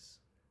sense.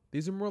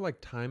 These are more like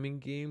timing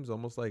games,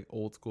 almost like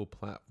old school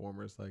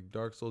platformers. Like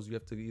Dark Souls, you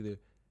have to either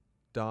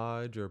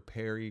dodge or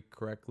parry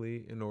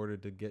correctly in order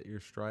to get your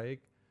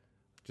strike.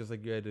 Just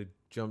like you had to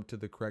jump to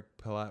the correct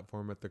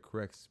platform at the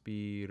correct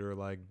speed, or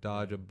like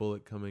dodge a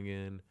bullet coming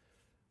in.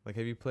 Like,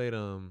 have you played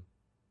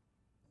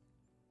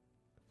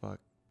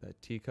that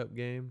Teacup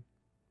game?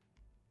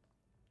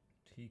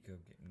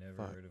 Teacup game. Never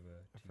Fuck, heard of a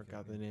I Teacup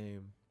forgot the game.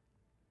 name.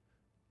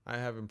 I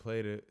haven't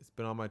played it. It's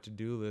been on my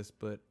to-do list,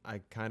 but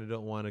I kind of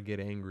don't want to get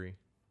angry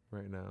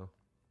right now.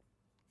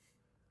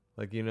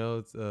 Like, you know,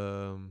 it's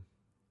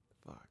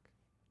fuck.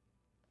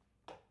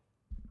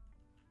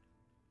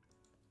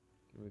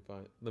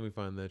 Let me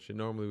find that shit.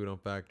 Normally we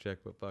don't fact check,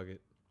 but fuck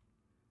it.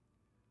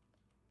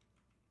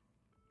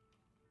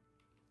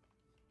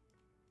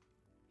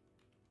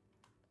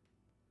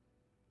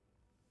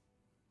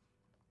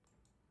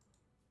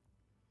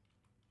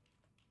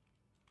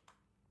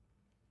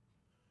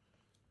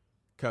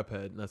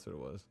 Cuphead, that's what it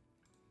was.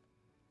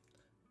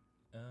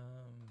 No, I've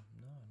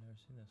never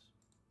seen this.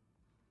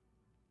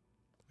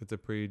 It's a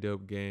pretty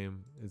dope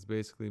game. It's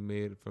basically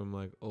made from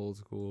like old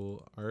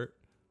school art.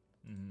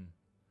 Mm-hmm.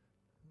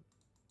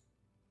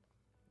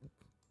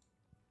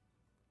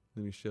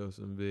 Let me show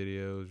some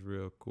videos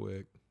real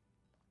quick.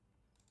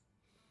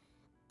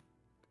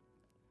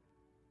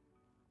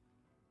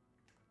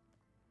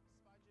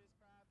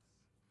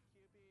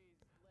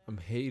 I'm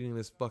hating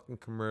this fucking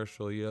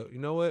commercial. You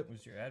know what?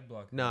 What's your ad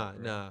block? Nah.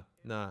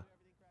 bro?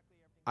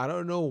 I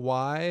don't know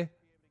why,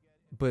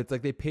 but it's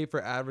like they pay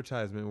for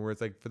advertisement where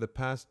it's like for the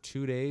past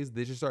 2 days,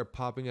 they just start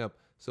popping up.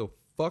 So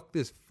fuck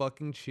this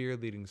fucking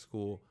cheerleading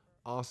school.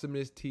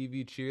 Awesomeness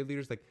TV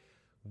cheerleaders. Like,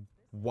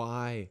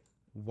 why?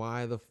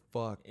 Why the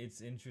fuck?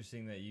 It's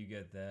interesting that you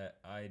get that.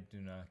 I do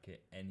not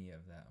get any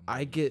of that. on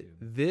I YouTube.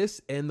 get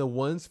this and the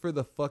ones for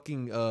the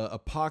fucking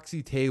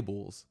epoxy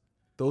tables.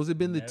 Those have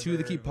been the two that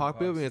Never keep heard of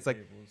popping up, and epoxy it's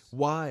like, tables.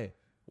 why?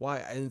 Why?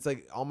 And it's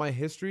like all my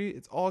history,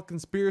 it's all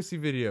conspiracy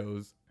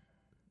videos.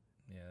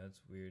 Yeah, that's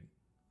weird.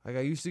 Like I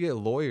used to get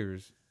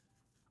lawyers.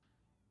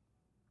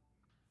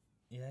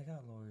 Yeah, I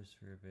got lawyers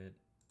for a bit.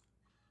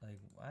 Like,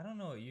 I don't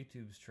know what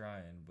YouTube's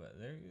trying, but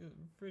they're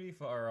pretty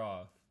far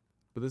off.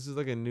 But this is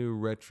like a new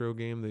retro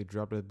game they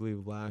dropped, I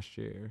believe, last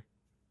year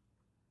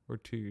or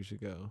 2 years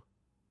ago.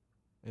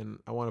 And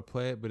I want to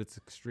play it, but it's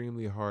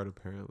extremely hard,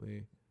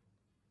 apparently.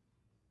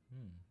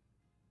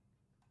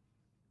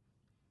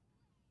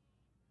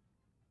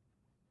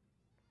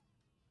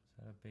 Is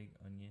that a big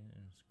onion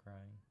and it's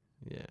crying?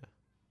 Yeah.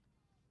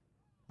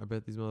 I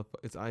bet these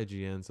motherfuckers... It's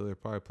IGN, so they're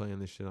probably playing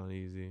this shit on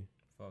easy.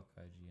 Fuck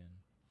IGN.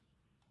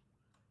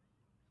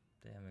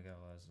 Damn, I got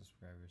a lot of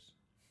subscribers.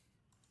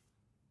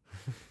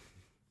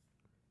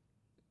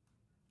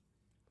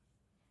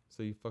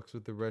 So you fucks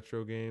with the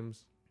retro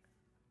games?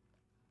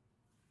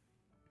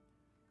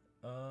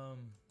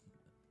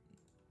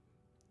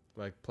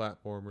 Like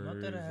platformers Not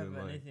that I have and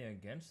like... anything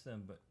against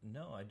them, but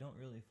no, I don't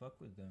really fuck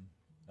with them.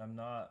 I'm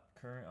not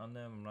current on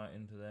them. I'm not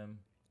into them.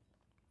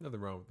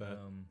 Nothing wrong with that.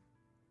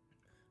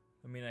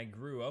 I mean, I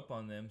grew up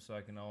on them, so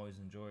I can always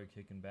enjoy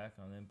kicking back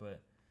on them,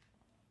 but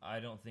I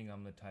don't think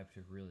I'm the type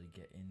to really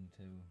get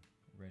into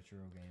retro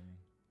gaming.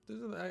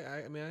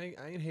 I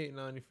ain't hating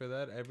on you for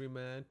that. Every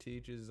man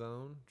teach his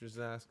own. Just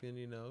asking,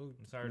 you know.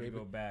 It's hard maybe- to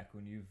go back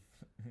when you've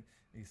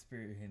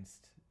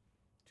experienced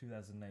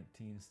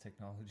 2019's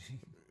technology.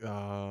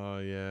 Oh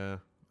yeah.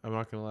 I'm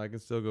not gonna lie. I can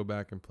still go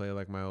back and play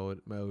like my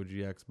OG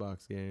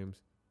Xbox games.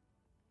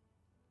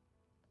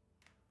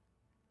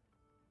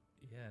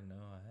 Yeah, no,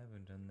 I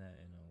haven't done that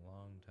in a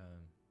long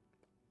time.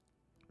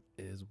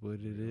 Is what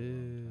it Real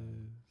long is.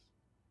 time.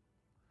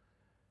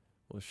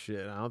 Well,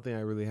 shit. I don't think I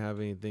really have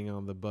anything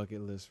on the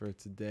bucket list for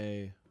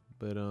today,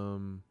 but it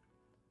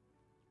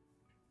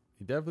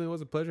definitely was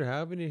a pleasure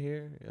having you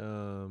here.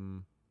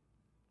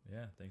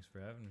 Yeah, thanks for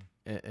having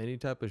me. Any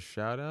type of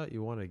shout out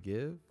you want to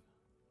give?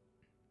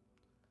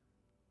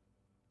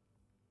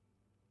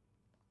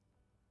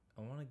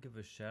 I want to give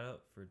a shout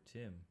out for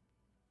Tim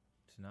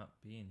to not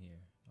being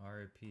here.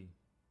 R.I.P.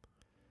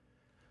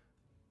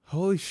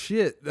 Holy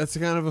shit, that's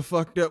kind of a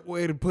fucked up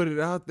way to put it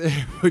out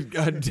there, but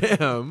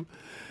goddamn,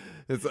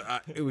 it's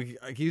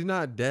he's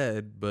not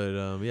dead,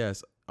 but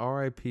yes,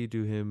 R.I.P.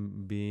 to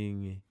him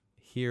being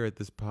here at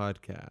this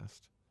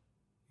podcast.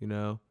 You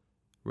know,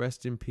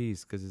 rest in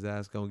peace, because his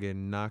ass gonna get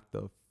knocked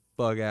the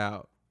fuck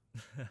out.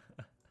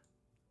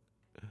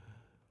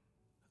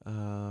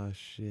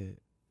 Shit.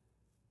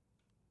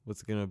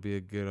 What's gonna be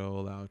a good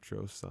old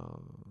outro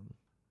song?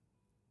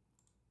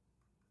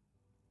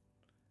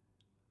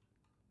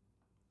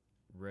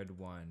 Red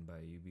Wine by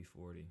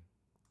UB40.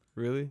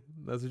 Really?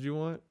 That's what you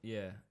want?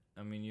 Yeah,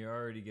 I mean, you're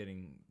already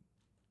getting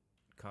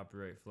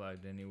copyright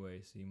flagged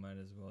anyway, so you might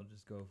as well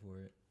just go for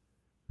it.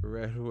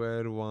 Red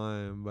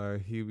Wine by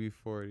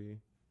UB40.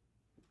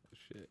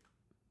 Shit.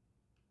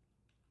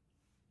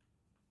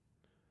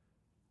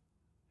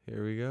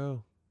 Here we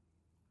go.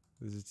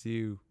 This is to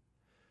you.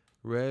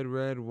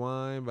 Red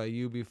Wine by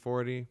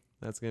UB40.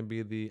 That's going to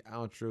be the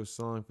outro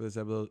song for this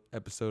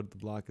episode of the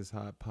Block is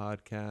Hot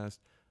podcast.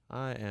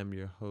 I am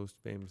your host,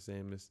 Famous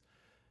Amos.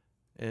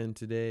 And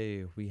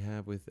today we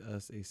have with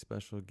us a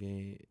special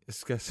guest.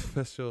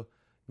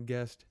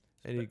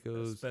 And he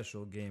goes...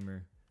 Special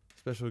gamer.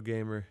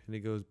 And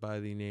he goes by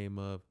the name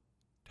of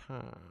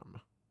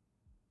Tom.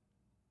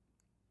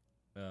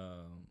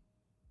 Well,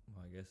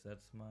 I guess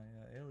that's my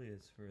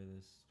alias for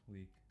this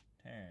week.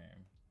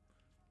 Tom.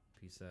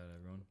 Peace out,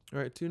 everyone. All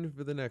right, tune in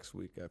for the next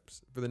week.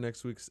 For the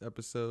next week's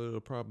episode,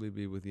 it'll probably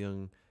be with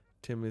young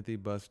Timothy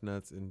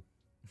Bustnuts and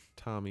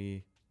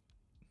Tommy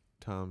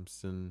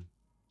Thompson.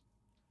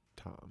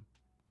 Tom.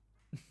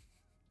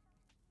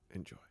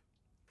 Enjoy.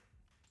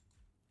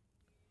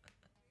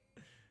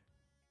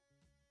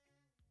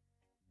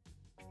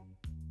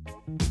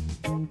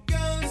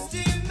 Go